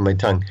the tip of my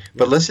tongue.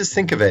 But let's just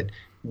think of it.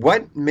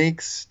 What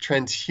makes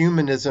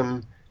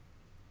transhumanism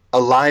a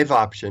live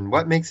option?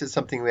 What makes it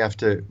something we have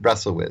to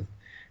wrestle with?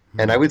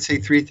 And I would say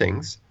three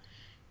things.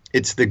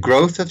 It's the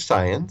growth of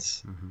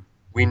science. Mm-hmm.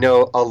 We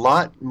know a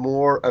lot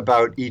more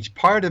about each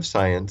part of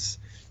science.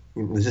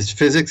 This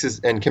physics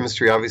and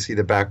chemistry, obviously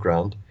the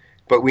background,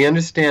 but we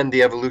understand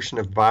the evolution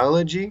of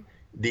biology,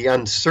 the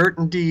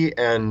uncertainty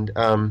and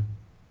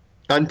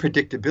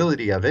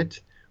unpredictability of it.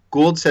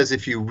 Gould says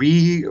if you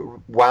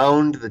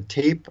rewound the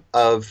tape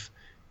of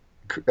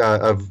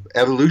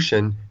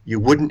evolution, you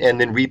wouldn't, and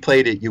then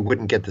replayed it, you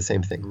wouldn't get the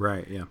same thing.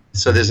 Right. Yeah.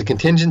 So there's a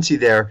contingency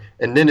there,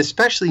 and then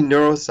especially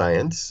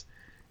neuroscience.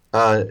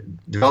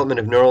 Development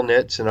of neural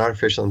nets and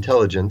artificial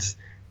intelligence,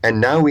 and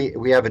now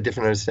we have a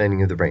different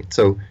understanding of the brain.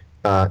 So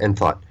and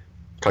thought,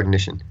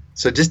 cognition.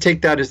 So just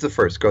take that as the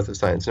first, growth of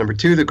science. Number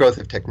two, the growth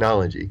of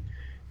technology.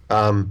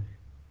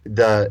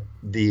 The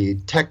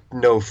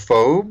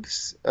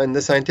technophobes in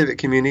the scientific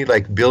community,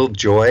 like Bill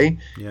Joy,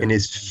 in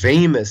his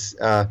famous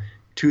April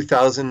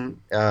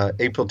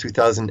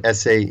 2000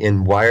 essay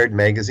in Wired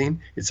magazine.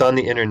 It's on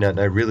the internet,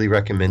 and I really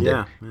recommend it.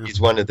 Yeah. He's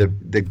one of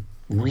the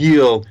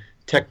real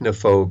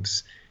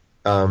technophobes.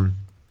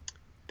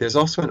 There's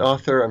also an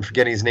author, I'm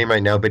forgetting his name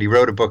right now, but he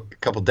wrote a book a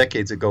couple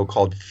decades ago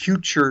called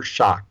Future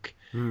Shock.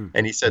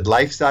 And he said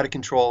life's out of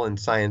control and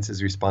science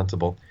is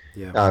responsible.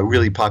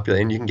 Really popular,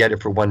 and you can get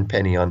it for 1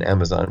 penny on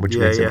Amazon, which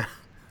makes it.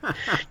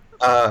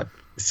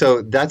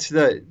 So that's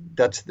the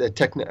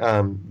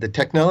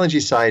technology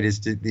side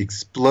is the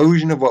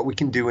explosion of what we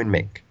can do and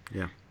make.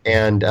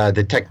 And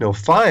the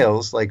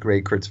technophiles, like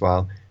Ray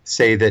Kurzweil,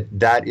 say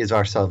that is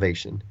our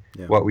salvation,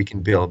 what we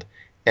can build.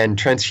 And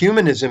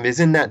transhumanism is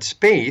in that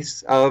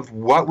space of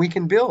what we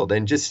can build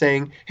and just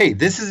saying, hey,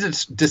 this is a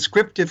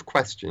descriptive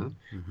question.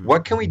 Mm-hmm.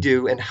 What can we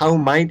do and how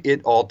might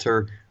it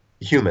alter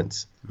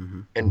humans?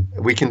 Mm-hmm. And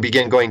we can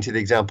begin going to the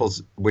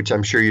examples, which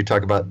I'm sure you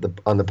talk about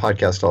on the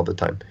podcast all the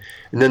time.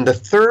 And then the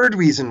third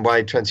reason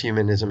why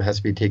transhumanism has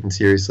to be taken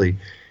seriously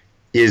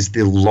is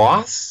the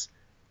loss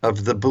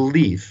of the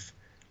belief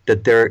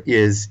that there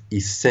is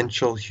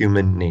essential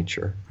human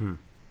nature.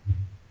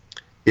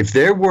 If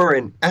there were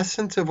an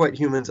essence of what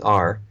humans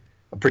are,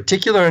 a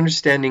particular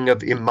understanding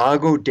of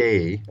imago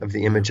Dei, of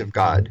the image of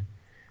God,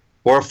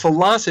 or a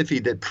philosophy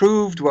that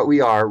proved what we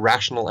are,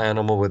 rational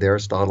animal with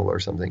Aristotle or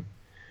something,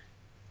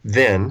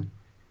 then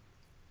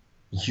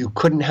you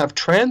couldn't have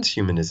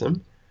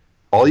transhumanism.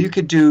 All you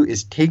could do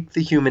is take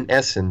the human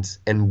essence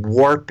and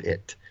warp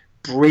it,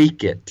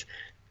 break it,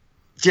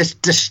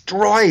 just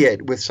destroy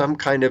it with some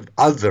kind of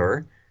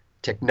other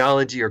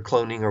technology or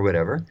cloning or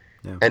whatever.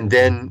 And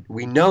then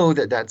we know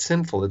that that's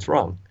sinful, it's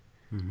wrong.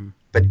 Mm-hmm.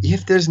 But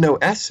if there's no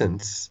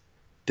essence,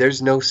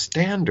 there's no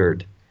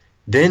standard,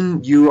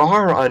 then you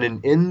are on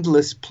an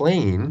endless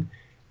plane,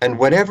 and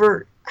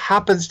whatever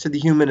happens to the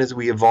human as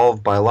we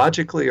evolve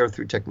biologically or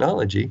through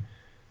technology,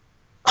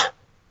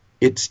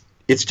 it's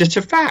just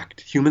a fact.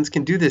 Humans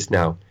can do this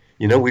now.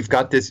 You know, we've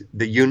got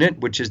the unit,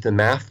 which is the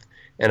math,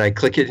 and I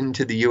click it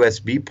into the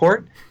USB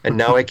port, and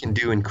now I can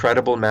do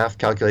incredible math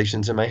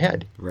calculations in my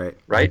head. Right?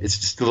 It's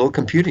just a little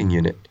computing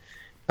unit.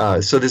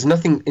 So there's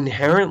nothing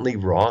inherently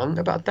wrong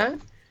about that.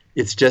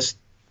 It's just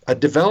a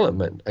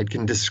development. I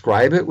can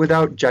describe it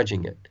without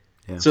judging it.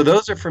 So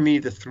those are, for me,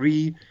 the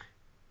three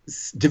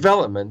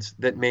developments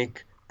that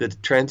make the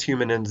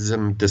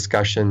transhumanism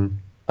discussion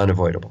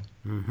unavoidable.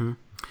 Mm-hmm.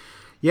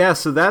 Yeah,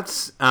 so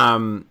that's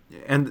and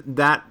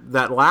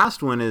that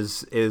last one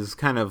is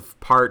kind of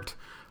part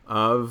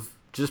of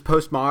just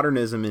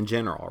postmodernism in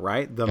general,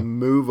 right? The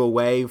move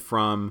away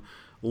from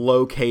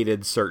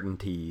located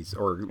certainties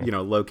or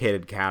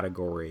located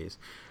categories,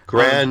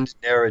 grand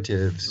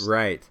narratives,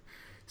 right?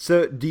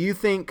 So do you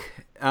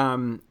think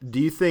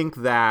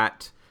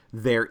that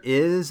there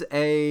is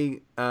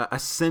a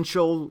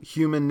essential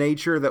human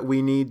nature that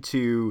we need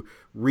to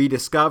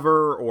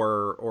rediscover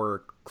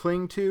or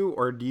cling to,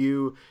 or do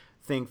you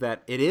think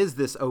that it is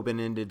this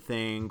open-ended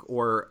thing,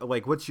 or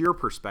like what's your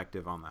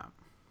perspective on that?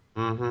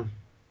 Mm-hmm.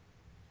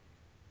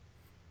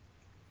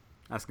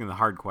 Asking the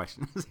hard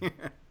questions.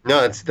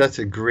 No, that's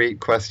a great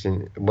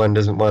question. One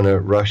doesn't want to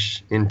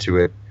rush into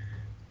it.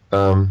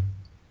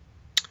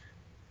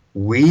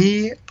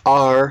 We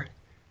are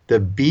the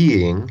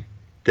being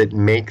that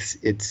makes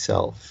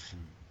itself.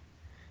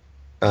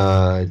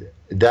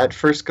 That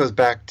first goes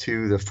back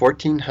to the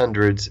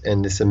 1400s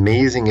and this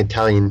amazing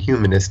Italian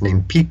humanist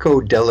named Pico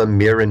della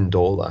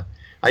Mirandola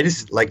I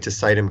just like to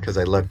cite him because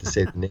I love to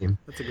say the name.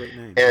 That's a great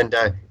name. And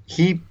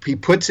he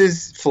puts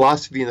his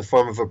philosophy in the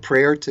form of a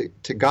prayer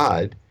to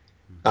God,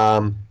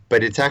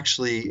 but it's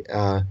actually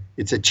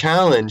it's a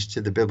challenge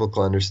to the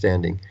biblical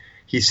understanding.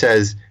 He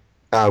says,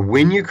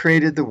 when you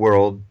created the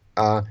world,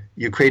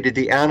 you created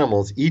the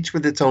animals, each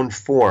with its own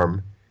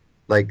form,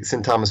 like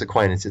St. Thomas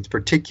Aquinas, its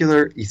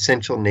particular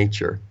essential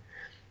nature.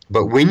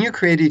 But when you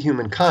created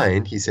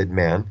humankind, he said,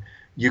 man,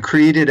 you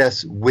created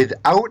us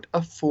without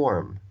a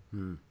form.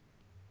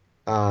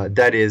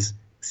 That is,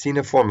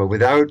 sine forma,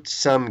 without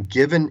some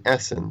given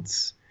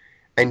essence.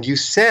 And you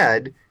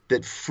said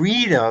that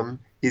freedom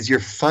is your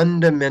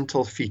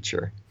fundamental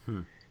feature.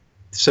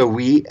 So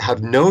we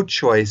have no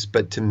choice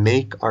but to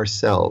make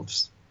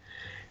ourselves.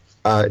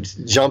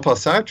 Jean-Paul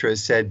Sartre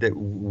said that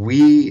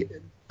we,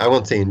 I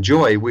won't say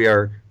enjoy, we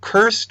are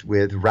cursed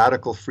with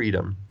radical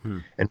freedom.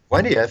 And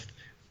what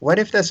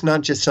if that's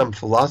not just some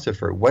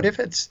philosopher? What if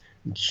it's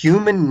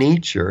human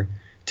nature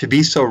to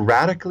be so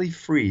radically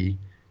free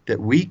that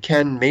we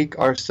can make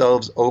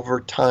ourselves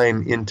over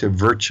time into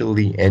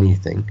virtually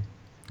anything?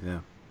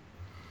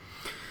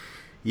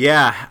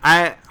 Yeah,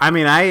 I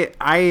mean, I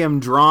am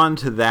drawn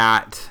to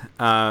that,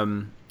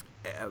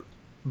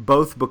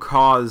 both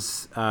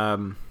because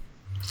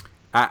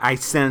I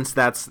sense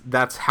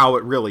that's how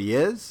it really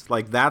is.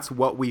 Like, that's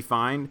what we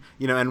find,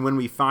 and when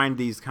we find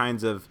these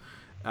kinds of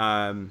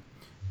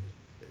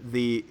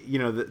the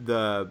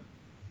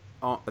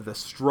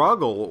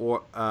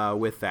struggle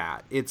with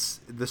that,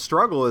 the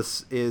struggle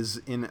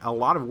is in a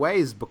lot of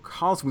ways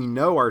because we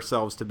know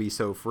ourselves to be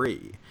so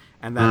free,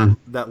 and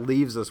that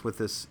leaves us with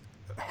this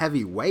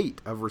heavy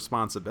weight of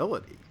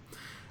responsibility.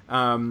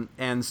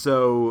 And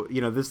so,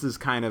 this is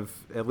kind of,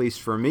 at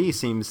least for me,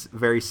 seems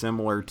very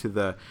similar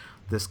to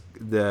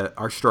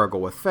our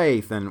struggle with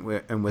faith and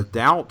with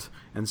doubt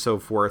and so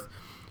forth.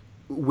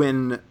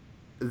 When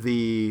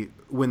the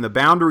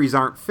boundaries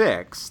aren't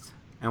fixed,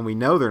 and we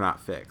know they're not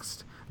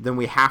fixed, then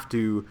we have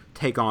to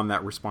take on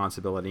that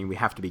responsibility, and we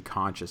have to be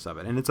conscious of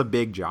it. And it's a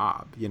big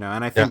job, And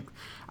I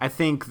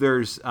think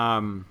there's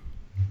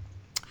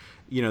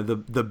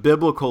the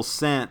biblical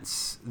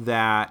sense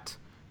that,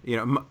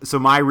 so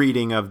my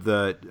reading of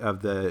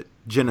the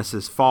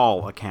Genesis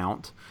fall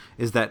account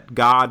is that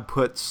God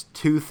puts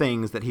two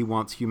things that he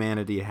wants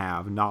humanity to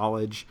have,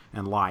 knowledge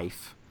and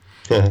life.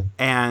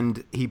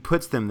 And he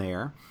puts them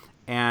there,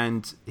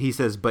 and he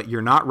says, but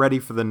you're not ready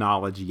for the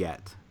knowledge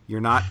yet. You're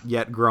not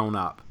yet grown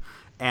up.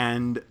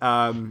 And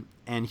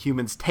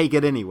humans take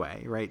it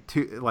anyway, right?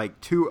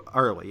 Too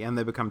early, and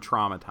they become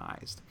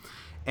traumatized.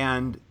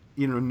 And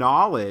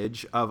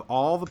knowledge of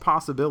all the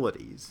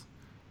possibilities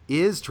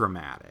is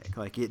traumatic.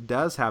 Like, it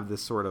does have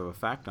this sort of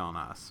effect on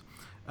us.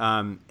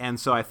 And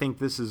so I think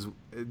this is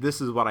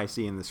what I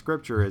see in the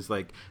scripture, is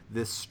like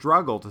this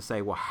struggle to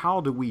say, well,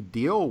 how do we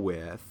deal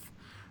with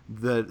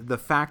the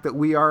fact that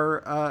we are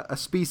a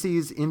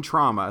species in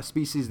trauma, a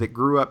species that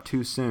grew up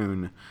too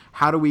soon?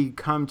 How do we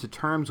come to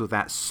terms with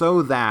that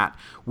so that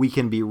we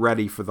can be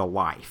ready for the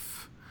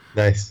life?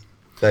 Nice.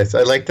 I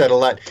like that a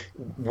lot.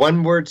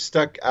 One word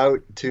stuck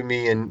out to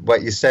me in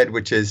what you said,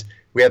 which is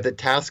we have the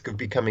task of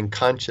becoming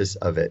conscious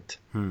of it.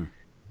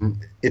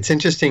 It's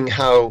interesting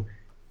how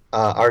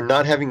our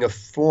not having a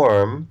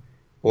form,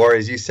 or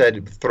as you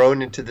said,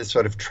 thrown into this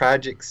sort of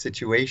tragic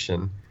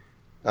situation,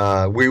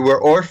 we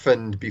were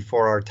orphaned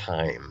before our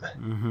time.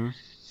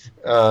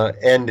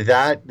 And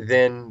that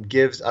then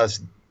gives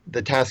us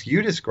the task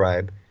you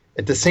describe.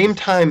 At the same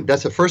time,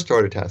 that's a first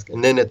order task.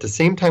 And then at the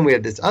same time, we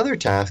have this other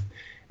task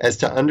as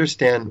to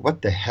understand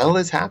what the hell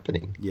is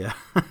happening. Yeah.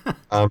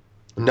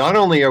 Not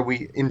only are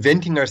we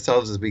inventing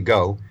ourselves as we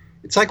go,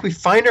 it's like we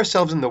find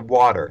ourselves in the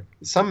water.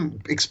 Some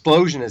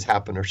explosion has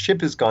happened, our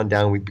ship has gone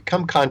down, we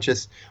become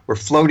conscious, we're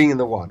floating in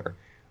the water.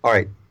 All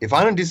right, if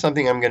I don't do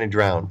something, I'm going to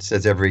drown,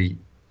 says every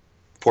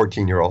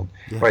 14-year-old.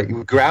 Yeah. Right,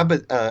 you grab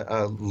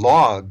a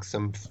log,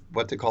 some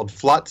what they called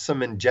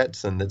flotsam and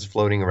jetsam that's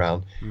floating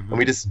around, and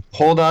we just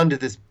hold on to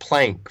this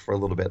plank for a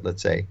little bit,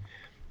 let's say.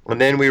 And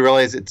then we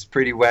realize it's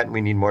pretty wet and we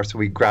need more, so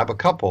we grab a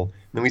couple. And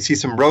then we see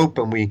some rope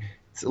and we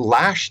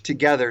lash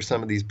together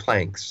some of these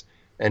planks,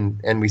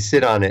 and we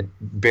sit on it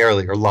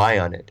barely or lie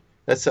on it.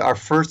 That's our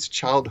first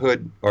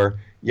childhood or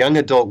young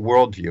adult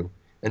worldview.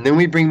 And then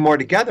we bring more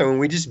together and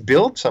we just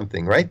build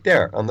something right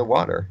there on the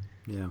water.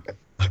 Yeah.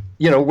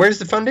 Where's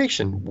the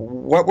foundation?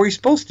 What were we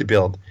supposed to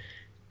build?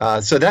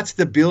 So that's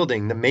the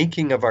building, the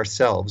making of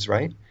ourselves,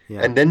 right?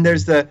 Yeah. And then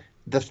there's the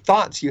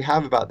thoughts you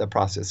have about the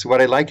process. So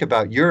what I like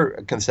about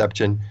your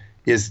conception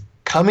is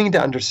coming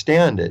to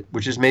understand it,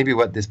 which is maybe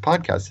what this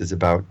podcast is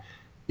about,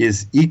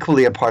 is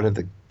equally a part of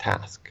the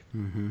task.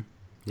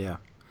 Yeah.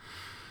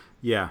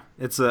 Yeah.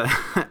 It's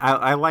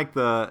I like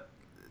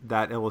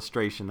that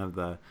illustration of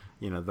the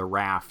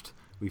raft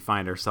we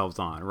find ourselves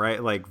on,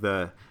 right? Like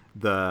the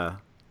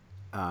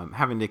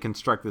having to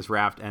construct this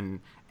raft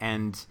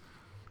and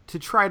to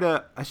try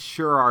to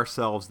assure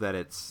ourselves that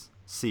it's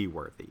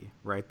seaworthy,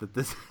 right? That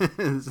this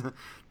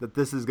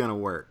is going to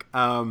work.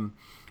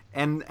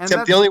 And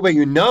except the only way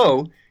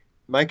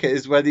Micah,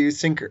 is whether you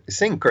sink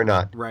or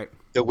not. Right.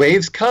 The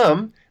waves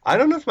come, I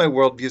don't know if my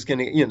worldview is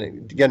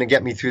gonna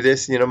get me through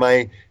this.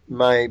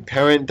 My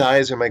parent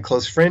dies or my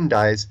close friend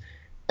dies,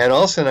 and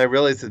all of a sudden I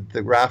realize that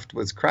the raft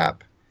was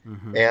crap,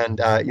 Mm-hmm. and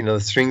the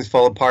strings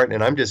fall apart,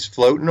 and I'm just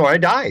floating or I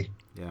die.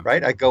 Yeah.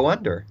 Right? I go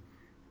under.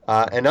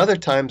 And other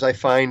times I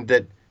find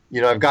that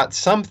I've got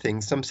some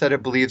set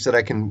of beliefs that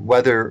I can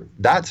weather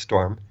that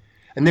storm.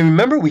 And then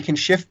remember, we can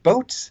shift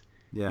boats.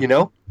 Yeah.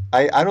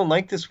 I don't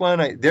like this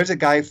one. There's a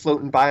guy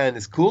floating by on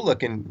this cool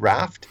looking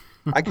raft.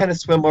 I kind of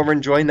swim over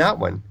and join that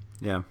one.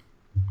 Yeah.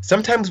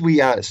 Sometimes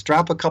we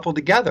strap a couple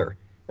together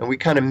and we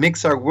kind of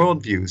mix our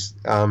worldviews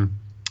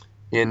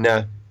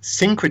in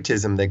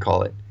syncretism, they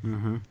call it.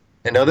 Mm-hmm.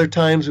 And other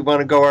times we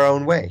want to go our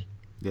own way.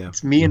 Yeah.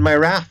 It's me and my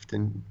raft,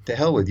 and to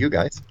hell with you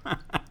guys.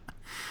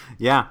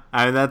 Yeah,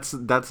 that's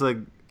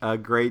a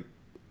great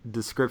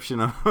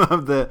description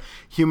of the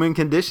human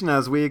condition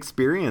as we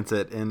experience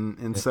it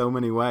in so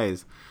many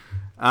ways.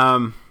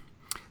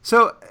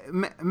 So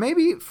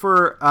maybe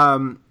for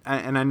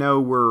and I know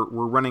we're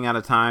running out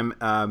of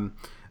time,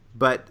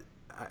 but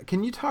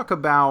can you talk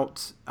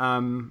about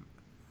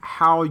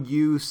how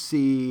you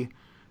see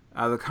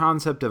the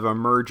concept of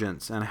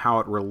emergence and how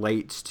it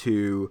relates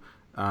to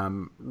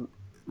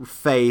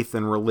faith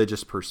and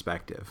religious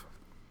perspective?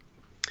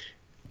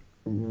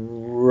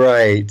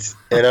 Right.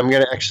 And I'm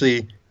going to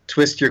actually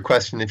twist your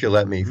question if you'll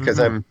let me, because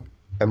I'm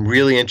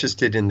really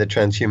interested in the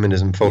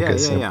transhumanism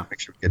focus. Yeah. Make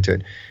sure we get to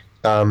it.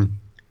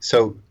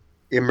 So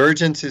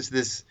emergence is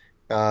this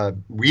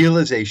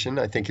realization.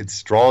 I think it's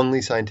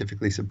strongly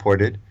scientifically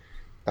supported.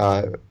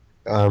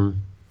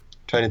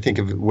 Trying to think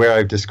of where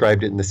I've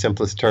described it in the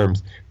simplest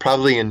terms.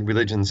 Probably in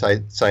religion,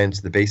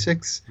 science, the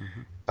basics.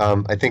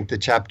 I think the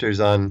chapters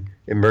on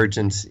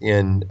emergence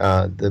in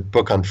the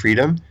book on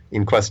freedom,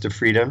 In Quest of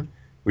Freedom,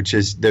 which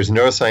is, there's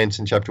neuroscience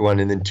in chapter 1,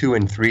 and then 2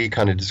 and 3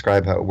 kind of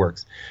describe how it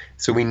works.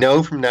 So we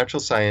know from natural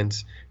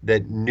science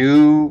that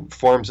new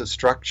forms of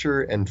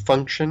structure and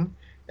function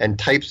and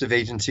types of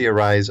agency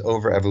arise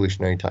over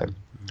evolutionary time.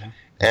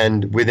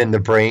 And within the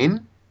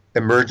brain,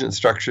 emergent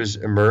structures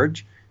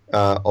emerge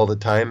all the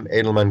time.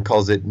 Edelman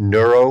calls it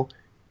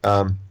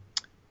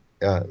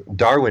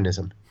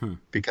Darwinism,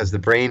 because the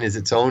brain is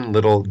its own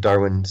little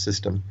Darwin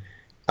system.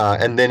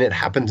 And then it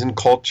happens in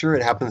culture,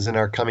 it happens in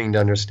our coming to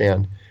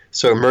understand.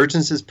 So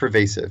emergence is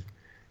pervasive.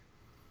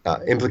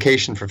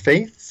 Implication for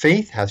faith.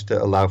 Faith has to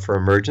allow for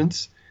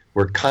emergence.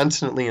 We're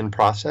constantly in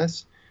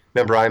process.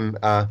 Remember, I'm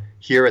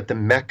here at the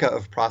Mecca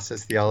of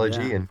process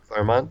theology in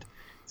Claremont,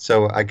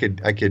 so I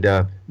could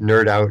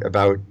nerd out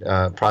about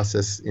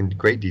process in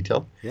great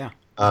detail. Yeah.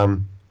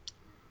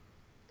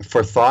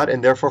 For thought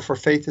and therefore for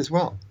faith as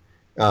well.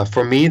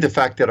 For me, the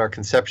fact that our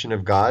conception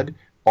of God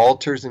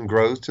alters and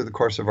grows through the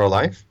course of our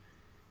life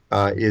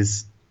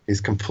is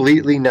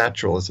completely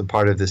natural as a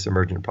part of this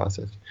emergent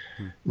process.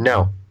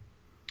 Now,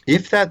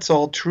 if that's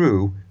all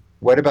true,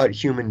 what about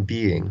human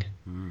being?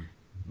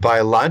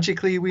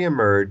 Biologically, we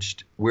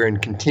emerged. We're in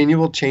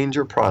continual change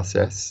or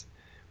process.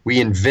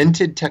 We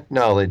invented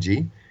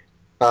technology.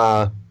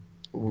 By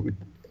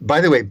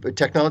the way,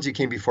 technology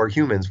came before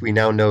humans. We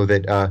now know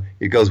that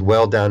it goes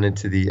well down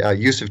into the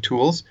use of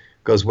tools,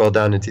 goes well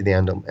down into the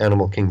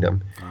animal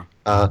kingdom.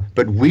 Wow.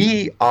 But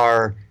we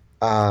are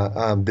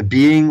the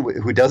being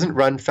who doesn't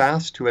run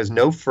fast, who has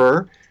no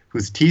fur,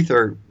 whose teeth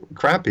are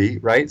crappy,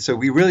 right? So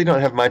we really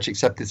don't have much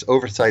except this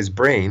oversized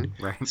brain.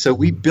 Right. So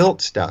we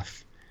built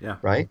stuff,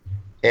 right?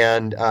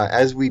 And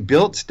as we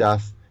built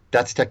stuff,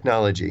 that's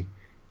technology.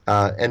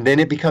 And then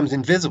it becomes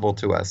invisible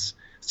to us.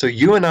 So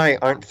you and I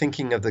aren't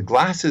thinking of the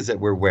glasses that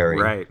we're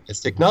wearing as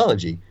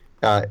technology.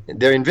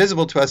 They're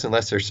invisible to us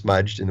unless they're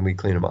smudged, and then we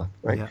clean them off,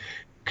 right? Yeah.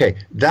 Okay,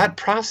 that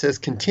process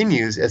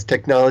continues as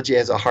technology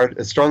has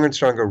a stronger and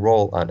stronger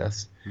role on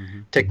us.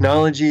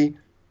 Technology,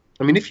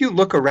 I mean, if you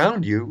look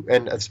around you,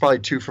 and it's probably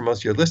true for most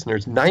of your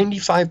listeners,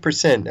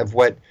 95% of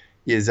what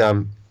is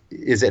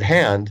at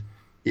hand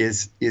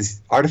is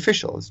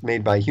artificial. It's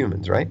made by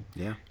humans, right?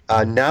 Yeah.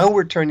 Now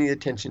we're turning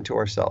attention to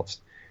ourselves.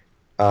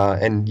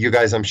 And you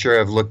guys, I'm sure,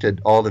 have looked at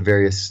all the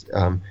various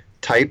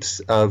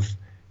types of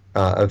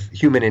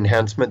human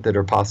enhancement that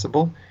are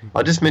possible.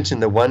 I'll just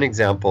mention the one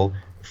example.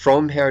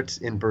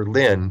 Fromherz in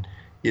Berlin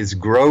is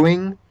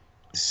growing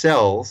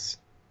cells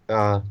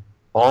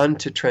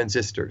onto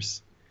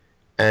transistors.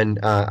 And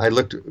I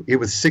looked, it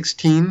was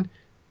 16,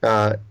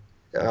 it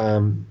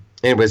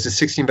was a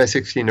 16 by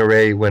 16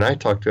 array when I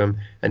talked to him.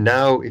 And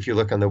now, if you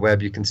look on the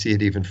web, you can see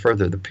it even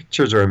further. The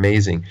pictures are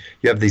amazing.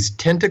 You have these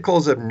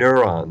tentacles of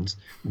neurons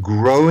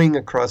growing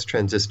across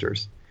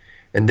transistors.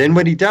 And then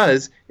what he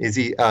does is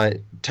he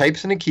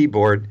types in a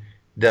keyboard.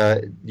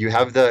 You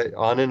have the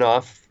on and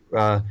off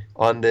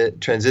on the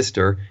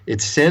transistor.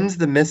 It sends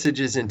the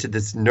messages into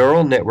this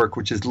neural network,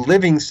 which is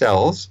living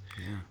cells.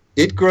 Yeah.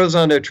 It grows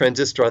onto a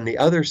transistor on the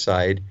other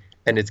side,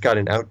 and it's got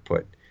an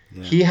output.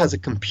 Yeah. He has a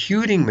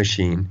computing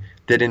machine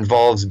that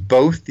involves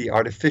both the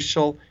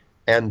artificial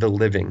and the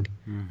living.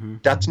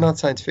 That's not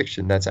science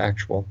fiction. That's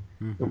actual.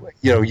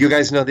 You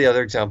guys know the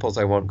other examples.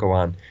 I won't go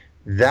on.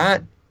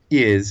 That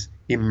is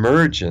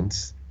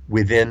emergence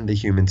within the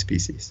human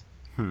species.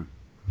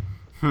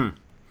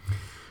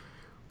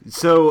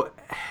 So,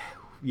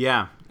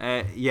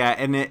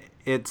 and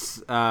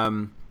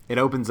it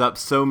opens up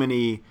so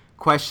many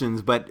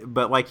questions, but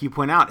like you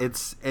point out,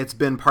 it's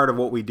been part of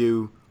what we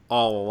do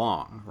all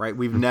along, right?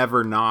 We've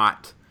never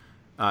not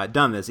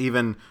done this.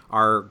 Even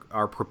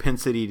our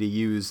propensity to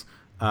use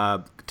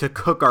to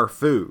cook our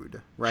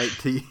food, right?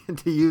 To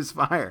use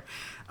fire.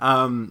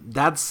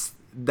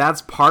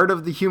 That's part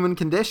of the human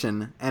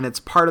condition, and it's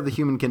part of the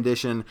human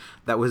condition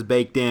that was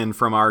baked in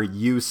from our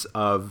use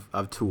of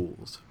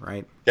tools,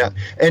 right? Yeah.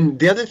 And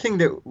the other thing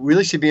that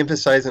really should be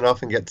emphasized and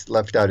often gets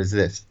left out is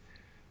this.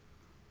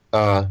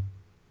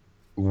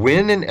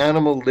 When an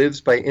animal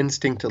lives by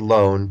instinct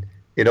alone,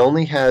 it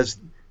only has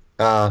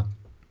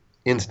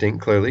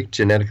instinct, clearly,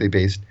 genetically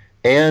based,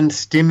 and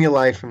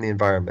stimuli from the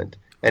environment,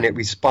 and it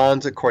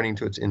responds according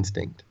to its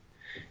instinct.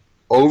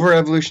 Over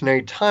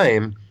evolutionary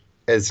time,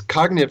 as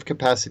cognitive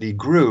capacity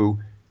grew,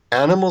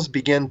 animals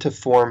began to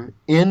form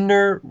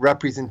inner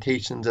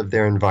representations of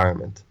their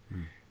environment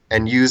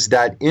and use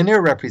that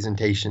inner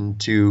representation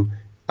to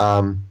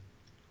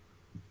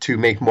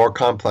make more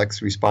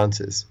complex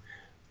responses.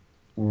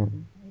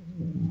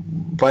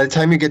 By the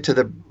time you get to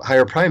the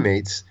higher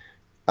primates,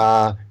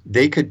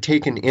 they could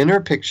take an inner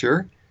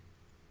picture,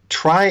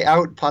 try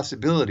out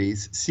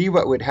possibilities, see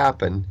what would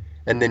happen,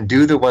 and then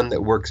do the one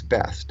that works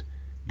best.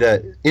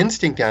 The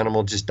instinct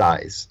animal just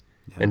dies.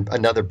 And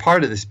another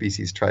part of the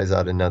species tries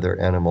out another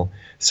animal.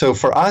 So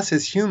for us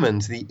as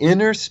humans, the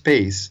inner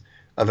space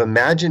of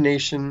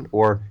imagination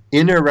or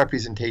inner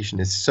representation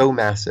is so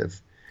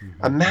massive.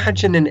 Mm-hmm.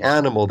 Imagine an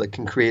animal that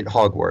can create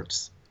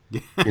Hogwarts,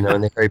 in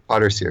the Harry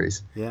Potter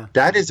series. Yeah.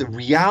 That is a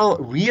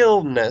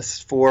realness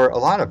for a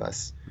lot of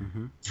us.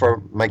 Mm-hmm.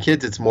 For my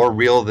kids, it's more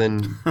real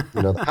than,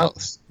 the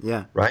house.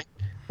 Yeah. Right?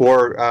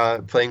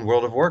 Or playing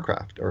World of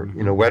Warcraft or,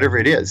 whatever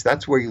it is.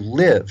 That's where you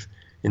live.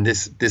 In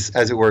this,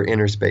 as it were,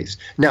 inner space.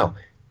 Now,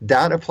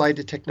 that applied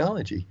to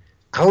technology.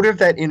 Out of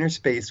that inner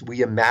space,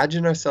 we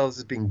imagine ourselves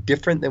as being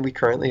different than we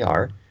currently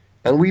are,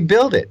 and we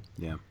build it.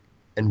 Yeah.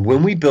 And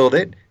when we build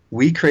it,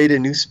 we create a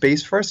new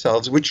space for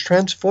ourselves, which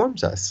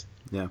transforms us.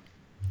 Yeah.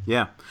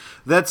 Yeah.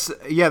 That's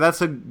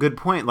a good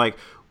point. Like,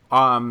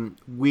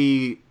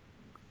 we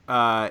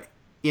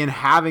in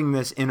having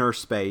this inner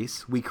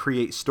space, we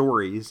create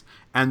stories,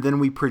 and then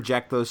we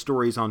project those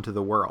stories onto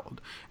the world.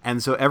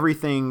 And so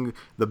everything,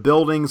 the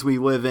buildings we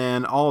live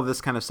in, all of this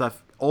kind of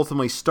stuff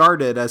ultimately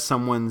started as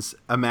someone's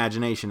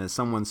imagination, as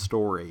someone's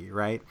story,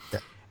 right? Yeah.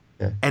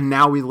 Yeah. And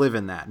now we live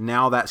in that.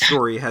 Now that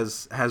story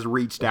has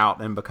reached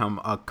out and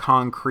become a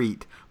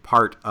concrete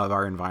part of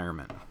our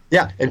environment.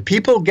 Yeah, and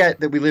people get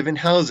that we live in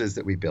houses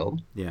that we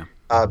build. Yeah.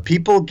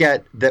 People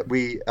get that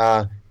we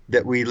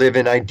live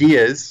in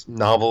ideas,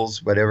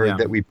 novels, whatever,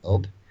 that we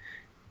build.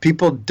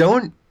 People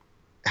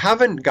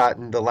haven't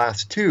gotten the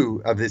last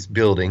two of this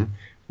building,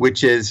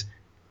 which is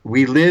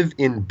we live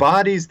in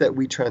bodies that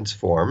we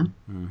transform.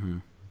 Mm-hmm.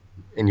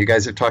 And you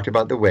guys have talked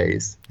about the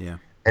ways. Yeah.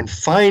 And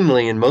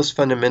finally, and most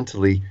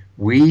fundamentally,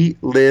 we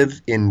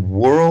live in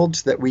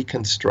worlds that we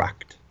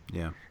construct.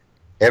 Yeah.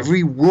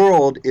 Every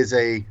world is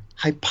a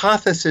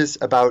hypothesis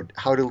about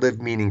how to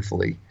live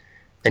meaningfully.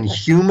 And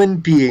human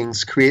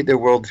beings create their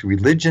world through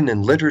religion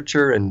and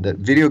literature and the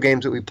video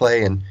games that we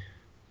play and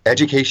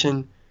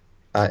education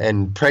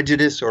and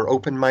prejudice or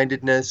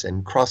open-mindedness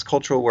and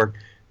cross-cultural work.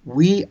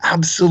 We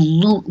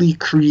absolutely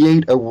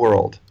create a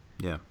world.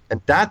 Yeah.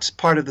 And that's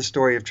part of the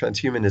story of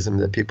transhumanism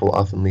that people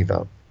often leave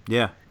out.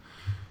 Yeah.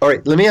 All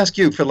right, let me ask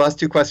you for the last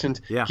two questions.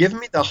 Yeah. Give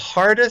me the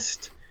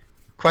hardest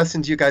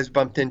questions you guys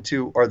bumped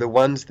into or the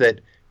ones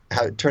that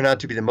turn out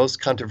to be the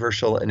most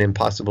controversial and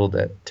impossible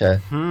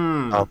to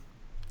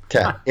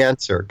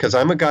answer, because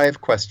I'm a guy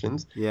of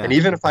questions, and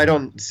even if I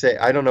don't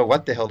know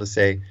what the hell to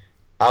say,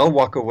 I'll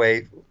walk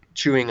away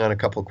chewing on a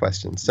couple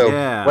questions. So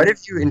what have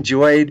you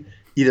enjoyed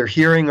either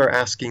hearing or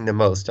asking the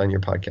most on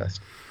your podcast?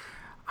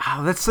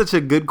 Oh, that's such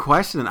a good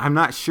question. I'm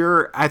not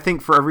sure. I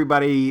think for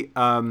everybody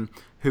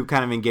who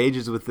kind of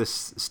engages with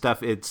this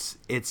stuff,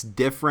 it's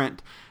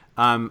different.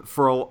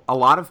 For a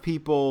lot of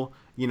people,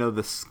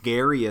 the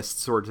scariest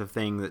sort of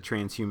thing that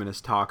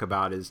transhumanists talk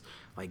about is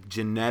like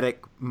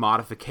genetic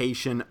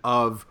modification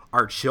of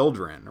our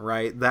children,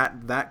 right?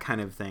 That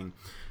kind of thing.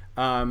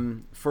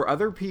 For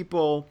other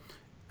people,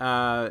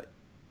 I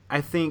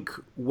think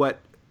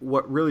what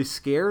really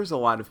scares a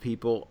lot of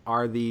people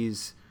are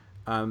these,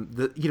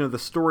 the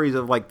stories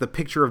of like the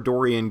picture of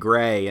Dorian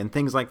Gray and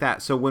things like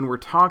that. So when we're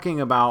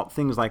talking about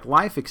things like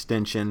life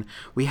extension,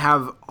 we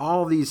have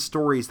all these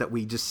stories that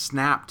we just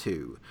snap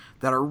to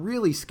that are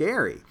really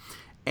scary.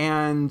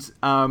 And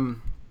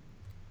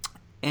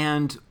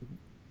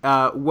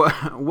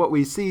what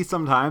we see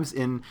sometimes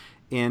in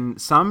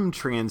some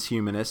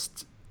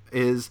transhumanists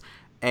is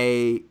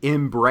a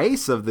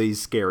embrace of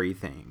these scary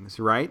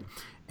things, right?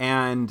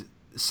 And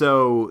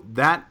so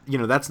that,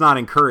 that's not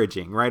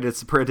encouraging, right?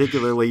 It's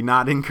particularly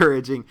not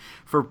encouraging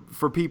for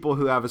people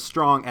who have a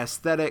strong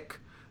aesthetic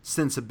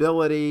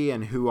sensibility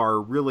and who are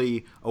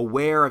really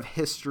aware of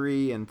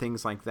history and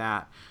things like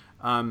that.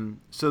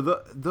 So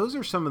those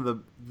are some of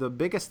the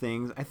biggest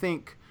things. I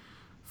think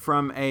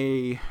from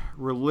a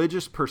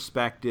religious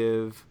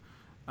perspective,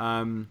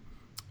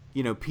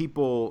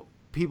 people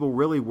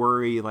really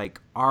worry,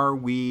 like, are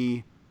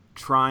we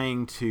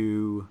trying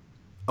to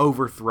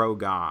overthrow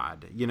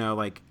God?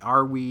 Like,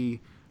 are we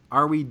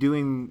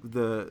doing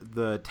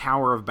the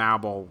Tower of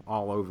Babel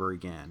all over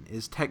again?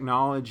 Is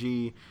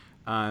technology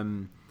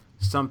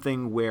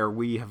something where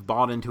we have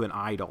bought into an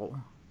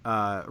idol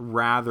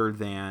rather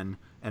than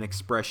an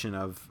expression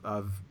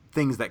of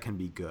things that can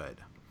be good?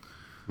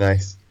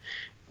 Nice.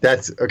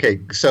 That's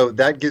okay. So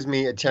that gives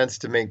me a chance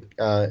to make,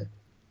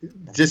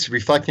 just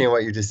reflecting on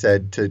what you just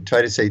said, to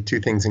try to say two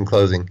things in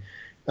closing.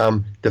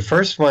 The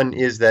first one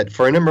is that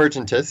for an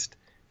emergentist,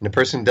 and a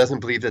person who doesn't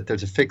believe that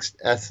there's a fixed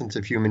essence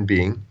of human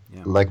being,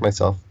 like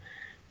myself,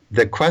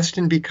 the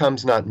question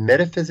becomes not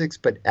metaphysics,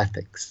 but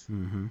ethics.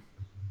 Mm-hmm.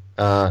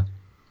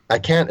 I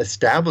can't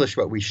establish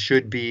what we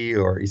should be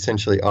or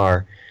essentially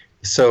are.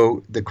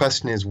 So the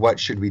question is, what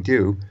should we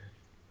do?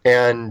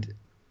 And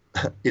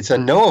it's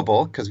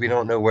unknowable because we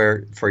don't know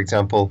where, for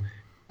example,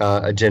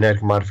 a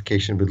genetic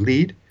modification would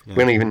lead. Yeah.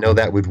 We don't even know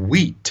that with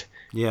wheat,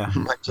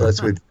 much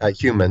less with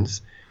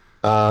humans.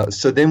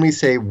 So then we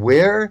say,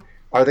 where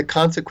are the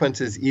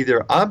consequences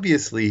either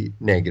obviously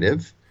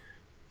negative,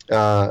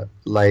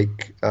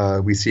 like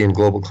we see in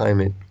global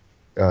climate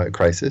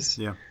crisis,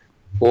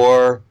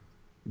 or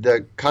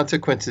the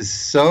consequences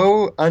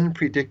so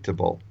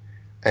unpredictable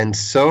and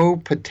so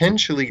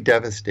potentially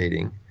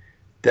devastating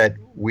that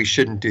we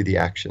shouldn't do the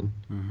action.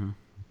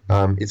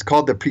 Mm-hmm. It's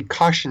called the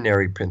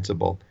precautionary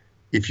principle.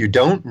 If you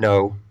don't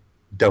know,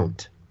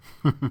 don't.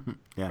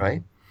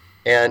 Right?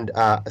 And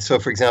so,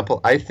 for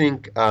example, I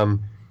think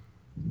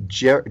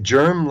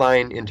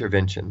germline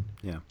intervention,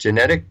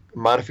 genetic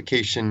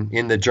modification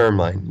in the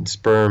germline, in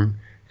sperm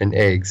and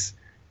eggs,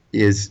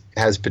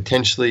 has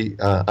potentially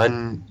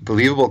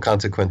unbelievable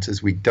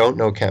consequences we don't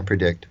know, can't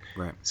predict.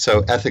 Right.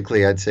 So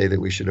ethically, I'd say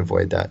that we should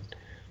avoid that.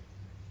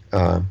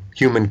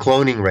 Human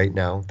cloning right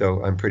now,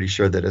 though I'm pretty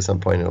sure that at some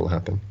point it'll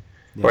happen.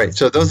 Yeah. All right,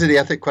 so those are the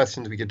ethic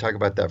questions. We could talk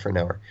about that for an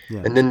hour.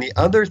 Yeah. And then the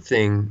other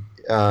thing,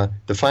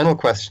 the final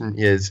question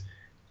is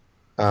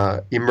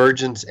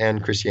emergence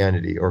and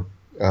Christianity, or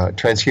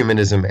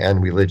transhumanism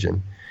and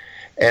religion.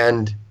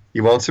 And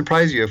it won't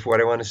surprise you if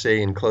what I want to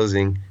say in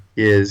closing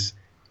is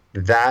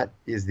that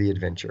is the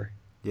adventure.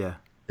 Yeah.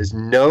 There's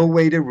no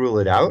way to rule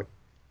it out.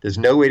 There's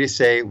no way to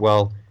say,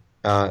 well,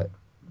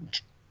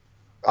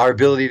 our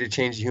ability to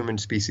change the human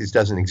species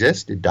doesn't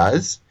exist. It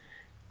does.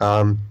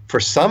 For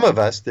some of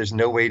us, there's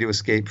no way to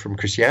escape from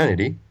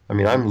Christianity. I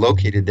mean, I'm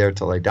located there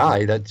till I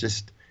die. That's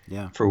just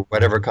for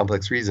whatever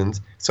complex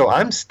reasons. So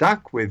I'm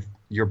stuck with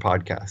your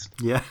podcast.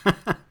 Yeah.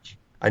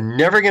 I'm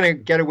never going to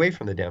get away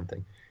from the damn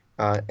thing.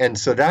 And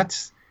so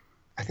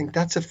I think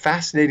that's a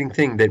fascinating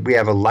thing, that we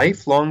have a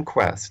lifelong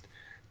quest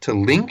to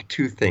link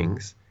two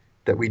things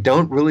that we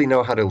don't really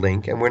know how to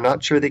link, and we're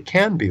not sure they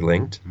can be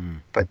linked,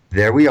 but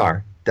there we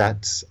are.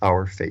 That's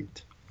our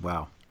fate.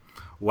 Wow,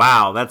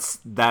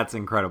 that's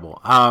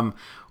incredible.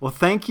 Well,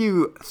 thank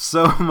you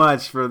so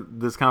much for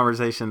this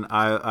conversation.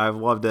 I've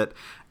loved it,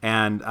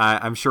 and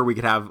I'm sure we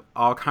could have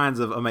all kinds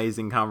of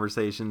amazing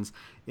conversations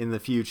in the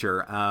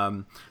future.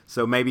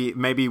 So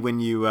maybe when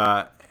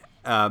you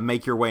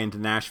make your way into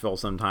Nashville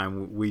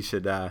sometime, we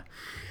should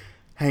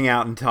hang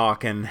out and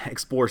talk and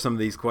explore some of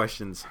these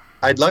questions.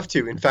 I'd love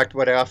to. In fact,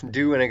 what I often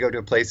do when I go to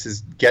a place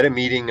is get a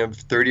meeting of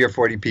 30 or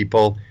 40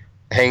 people,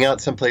 hang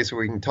out someplace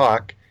where we can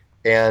talk,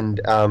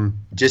 and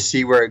just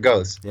see where it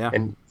goes. Yeah.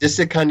 And just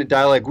the kind of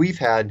dialogue we've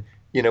had,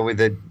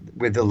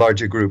 with the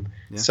larger group.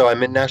 Yeah. So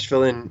I'm in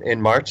Nashville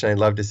in March, and I'd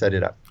love to set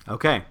it up.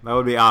 Okay, that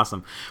would be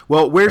awesome.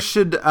 Well, where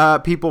should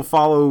people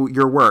follow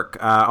your work?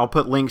 I'll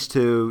put links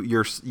to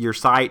your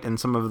site and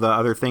some of the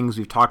other things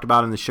we've talked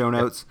about in the show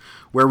notes.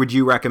 Where would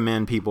you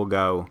recommend people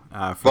go?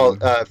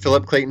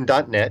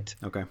 philipclayton.net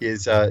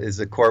is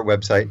the core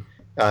website.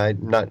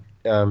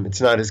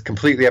 It's not as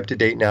completely up to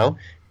date now.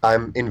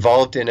 I'm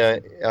involved in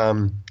a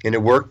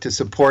work to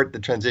support the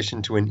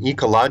transition to an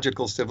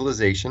ecological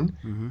civilization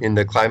in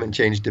the climate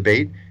change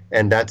debate,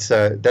 and that's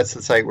the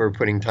site we're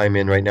putting time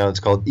in right now. It's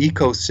called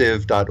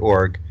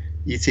ecociv.org,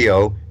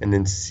 ECO, and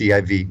then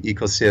CIV,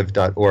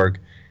 ecociv.org,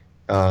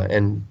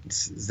 and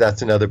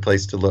that's another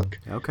place to look.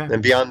 Okay.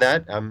 And beyond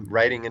that, I'm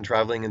writing and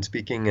traveling and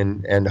speaking,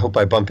 and hope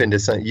I bump into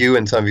you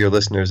and some of your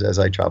listeners as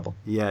I travel.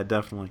 Yeah,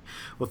 definitely.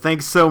 Well,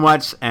 thanks so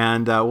much,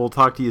 and we'll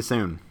talk to you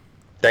soon.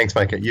 Thanks,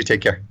 Micah. You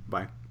take care.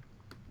 Bye.